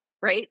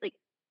 right? Like,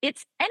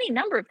 it's any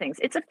number of things.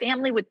 It's a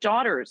family with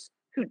daughters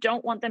who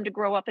don't want them to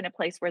grow up in a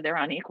place where they're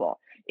unequal.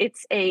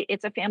 It's a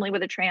family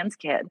with a trans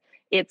kid.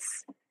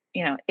 It's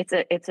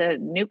a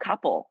new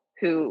couple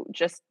who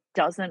just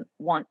doesn't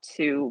want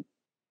to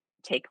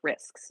take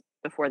risks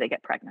before they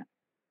get pregnant.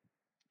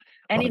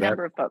 Any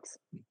number of folks.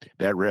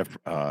 That riff,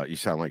 you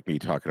sound like me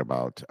talking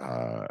about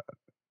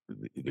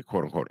the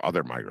quote unquote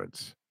other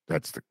migrants.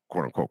 That's the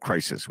quote unquote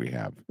crisis we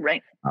have.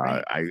 Right.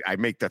 I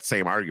make that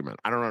same argument.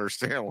 I don't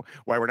understand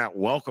why we're not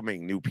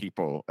welcoming new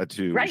people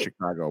to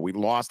Chicago. We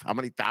lost how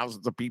many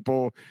thousands of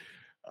people?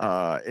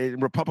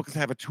 And Republicans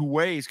have it 2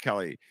 ways,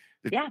 Kelly.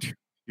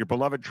 Your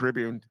beloved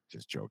Tribune,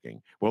 just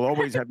joking, will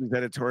always have these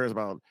editorials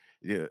about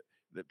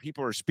that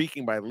people are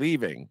speaking by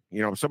leaving.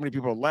 So many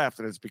people left,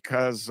 and it's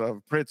because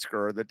of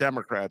Pritzker or the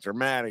Democrats or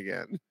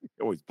Madigan.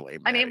 Always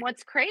blame Madigan. I mean,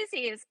 what's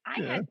crazy is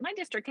my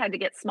district had to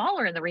get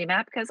smaller in the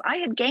remap because I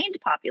had gained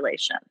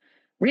population.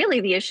 Really,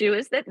 the issue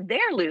is that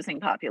they're losing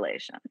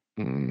population.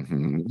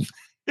 Mm-hmm.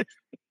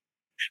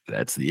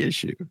 That's the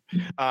issue.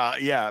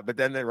 But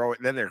then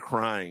they're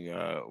crying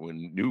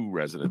when new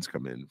residents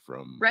come in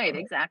from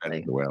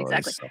exactly.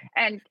 So.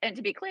 And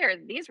to be clear,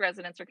 these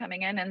residents are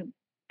coming in and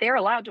they're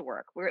allowed to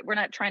work. We're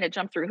not trying to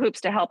jump through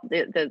hoops to help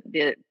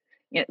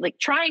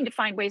trying to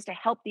find ways to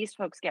help these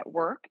folks get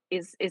work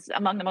is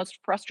among the most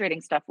frustrating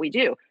stuff we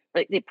do.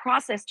 But the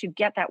process to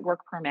get that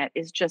work permit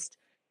is just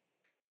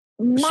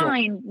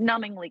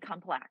mind-numbingly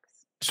complex.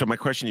 So my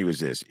question to you is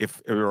this: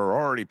 if there are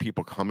already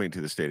people coming to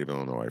the state of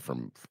Illinois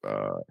from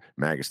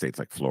MAGA states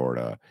like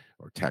Florida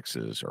or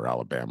Texas or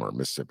Alabama or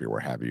Mississippi, or where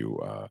have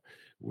you,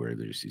 where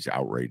there's these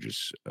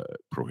outrageous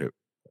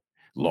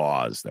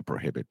laws that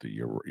prohibit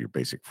your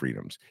basic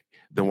freedoms,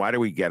 then why do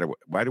we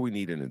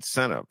need an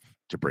incentive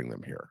to bring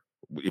them here?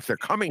 If they're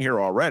coming here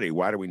already,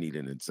 why do we need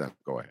an incentive?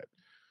 Go ahead.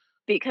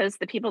 Because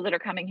the people that are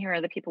coming here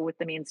are the people with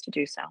the means to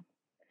do so.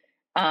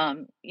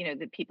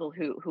 The people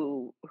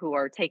who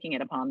are taking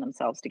it upon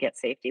themselves to get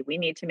safety. We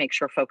need to make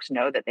sure folks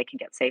know that they can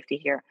get safety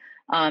here.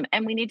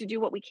 And we need to do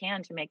what we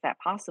can to make that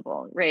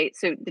possible, right?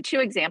 So the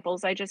 2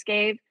 examples I just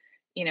gave,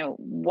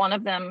 one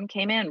of them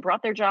came in,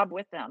 brought their job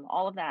with them,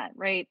 all of that,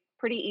 right?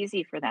 Pretty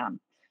easy for them.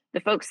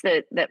 The folks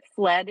that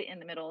fled in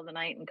the middle of the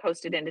night and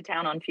coasted into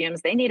town on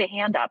fumes, they need a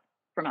hand up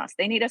from us.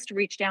 They need us to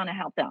reach down and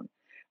help them.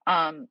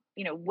 I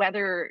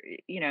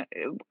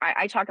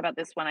talk about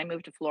this when I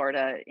moved to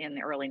Florida in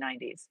the early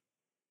 90s.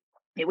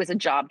 It was a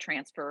job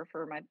transfer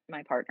for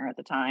my partner at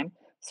the time.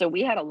 So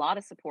we had a lot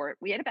of support.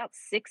 We had about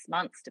 6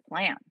 months to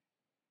plan.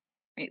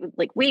 Right?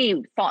 Like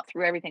we thought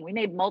through everything. We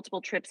made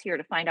multiple trips here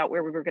to find out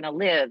where we were going to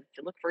live,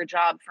 to look for a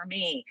job for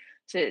me,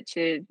 to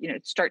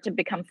start to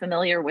become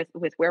familiar with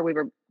where we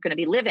were going to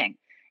be living.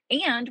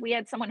 And we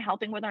had someone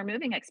helping with our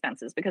moving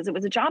expenses because it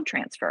was a job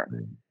transfer.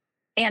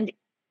 And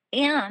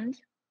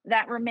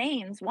that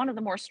remains one of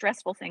the more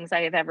stressful things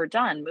I have ever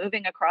done,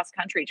 moving across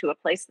country to a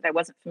place that I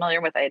wasn't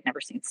familiar with. I had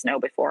never seen snow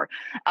before.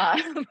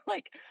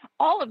 Like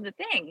all of the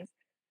things,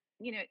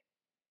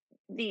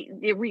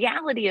 the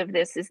reality of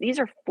this is these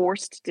are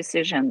forced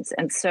decisions.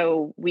 And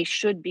so we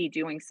should be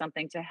doing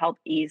something to help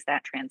ease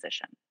that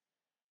transition.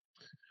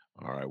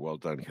 All right. Well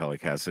done, Kelly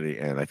Cassidy.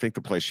 And I think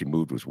the place she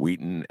moved was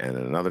Wheaton. And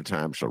at another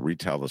time, she'll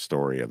retell the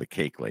story of the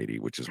cake lady,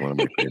 which is one of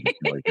my favorite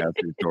Kelly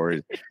Cassidy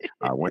stories.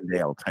 One day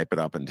I'll type it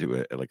up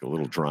into a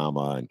little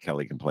drama, and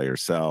Kelly can play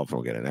herself. And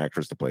we'll get an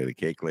actress to play the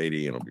cake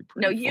lady. And it'll be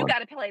pretty you got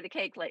to play the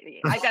cake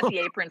lady. I got the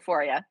apron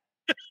for you.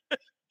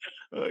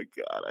 Oh,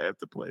 God, I have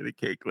to play the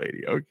cake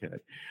lady. Okay.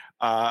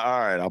 All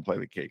right, I'll play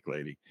the cake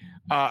lady.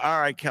 All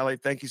right, Kelly,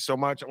 thank you so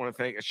much. I want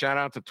to a shout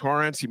out to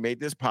Torrance. He made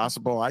this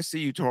possible. I see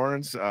you,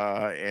 Torrance,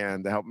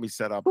 and helped me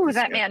set up. Ooh,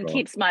 that man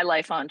keeps my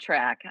life on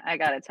track. I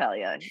got to tell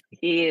you,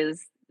 he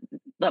is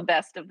the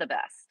best of the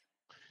best.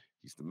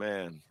 He's the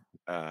man.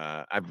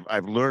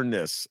 I've learned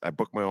this. I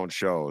book my own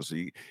shows.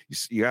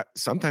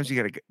 Sometimes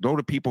you got to go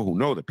to people who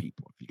know the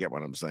people, if you get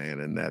what I'm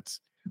saying, and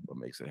that's what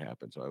makes it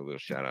happen. So a little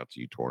shout out to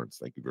you, Torrance.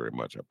 Thank you very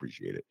much. I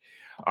appreciate it.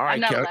 All right,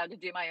 I'm not allowed to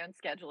do my own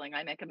scheduling.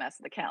 I make a mess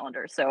of the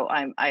calendar, so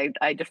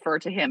I defer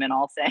to him in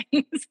all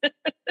things.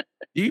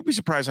 You'd be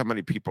surprised how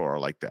many people are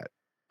like that.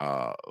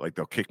 Like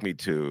they'll kick me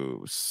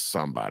to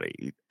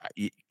somebody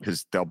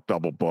because they'll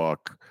double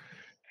book.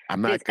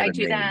 I'm not going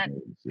to do that.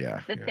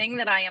 Yeah. The thing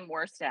that I am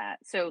worst at.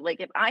 So, like,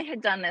 if I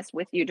had done this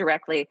with you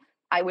directly,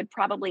 I would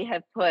probably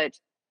have put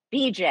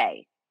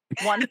BJ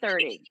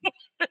 1:30.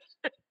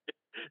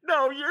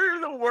 No, you're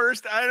the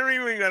worst. I don't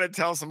even gonna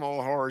tell some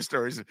old horror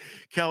stories.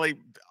 Kelly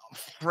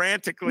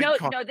frantically. No,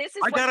 this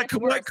is. I got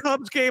a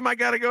Cubs game. I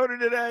got to go to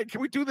today.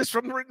 Can we do this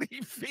from the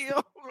Wrigley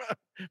Field?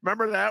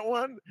 Remember that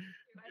one?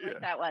 I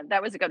like that one.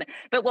 That was a good one.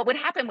 But what would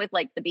happen with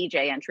like the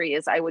BJ entry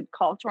is I would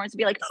call Torrance and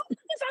be like, "Oh,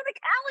 it's on the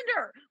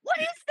calendar. What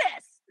is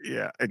this?"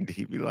 Yeah, and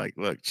he'd be like,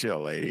 "Look,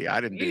 chill, lady. I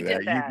didn't do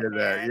that. You did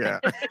that. Yeah."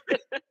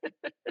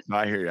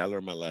 I hear you. I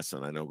learned my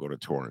lesson. I know. Go to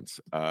Torrance.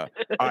 All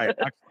right.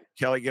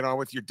 Kelly, get on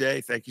with your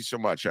day. Thank you so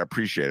much. I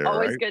appreciate it.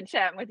 Always good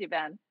chatting with you,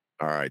 Ben.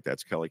 All right.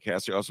 That's Kelly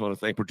Cassidy. I also want to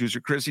thank producer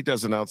Chris. He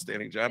does an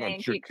outstanding job. Thank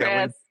I'm sure you, Chris.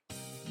 Kelly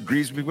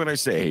agrees with me when I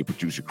say, hey,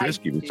 producer Chris,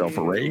 give yourself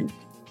a raise.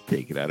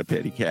 Take it out of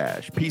petty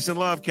cash. Peace and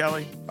love,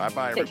 Kelly.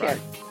 Bye-bye, everybody.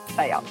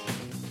 Bye, y'all.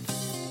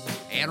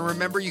 And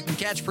remember, you can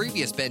catch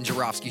previous Ben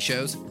Joravsky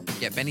shows,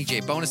 get Benny J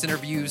bonus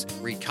interviews,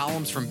 read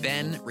columns from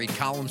Ben, read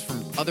columns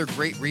from other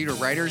great reader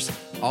writers,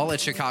 all at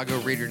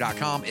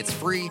chicagoreader.com. It's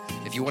free.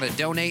 If you want to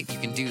donate, you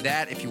can do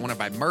that. If you want to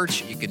buy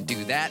merch, you can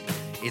do that.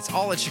 It's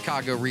all at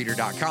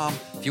chicagoreader.com.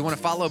 If you want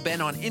to follow Ben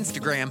on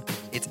Instagram,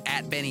 it's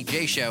at Benny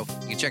J Show.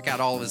 You can check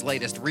out all of his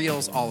latest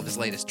reels, all of his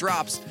latest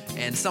drops,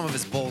 and some of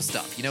his Bulls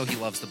stuff. You know he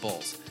loves the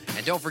Bulls.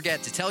 And don't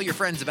forget to tell your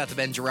friends about the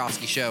Ben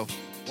Joravsky Show.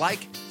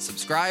 Like,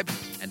 subscribe,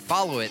 and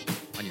follow it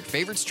on your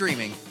favorite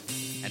streaming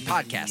and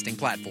podcasting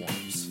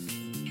platforms.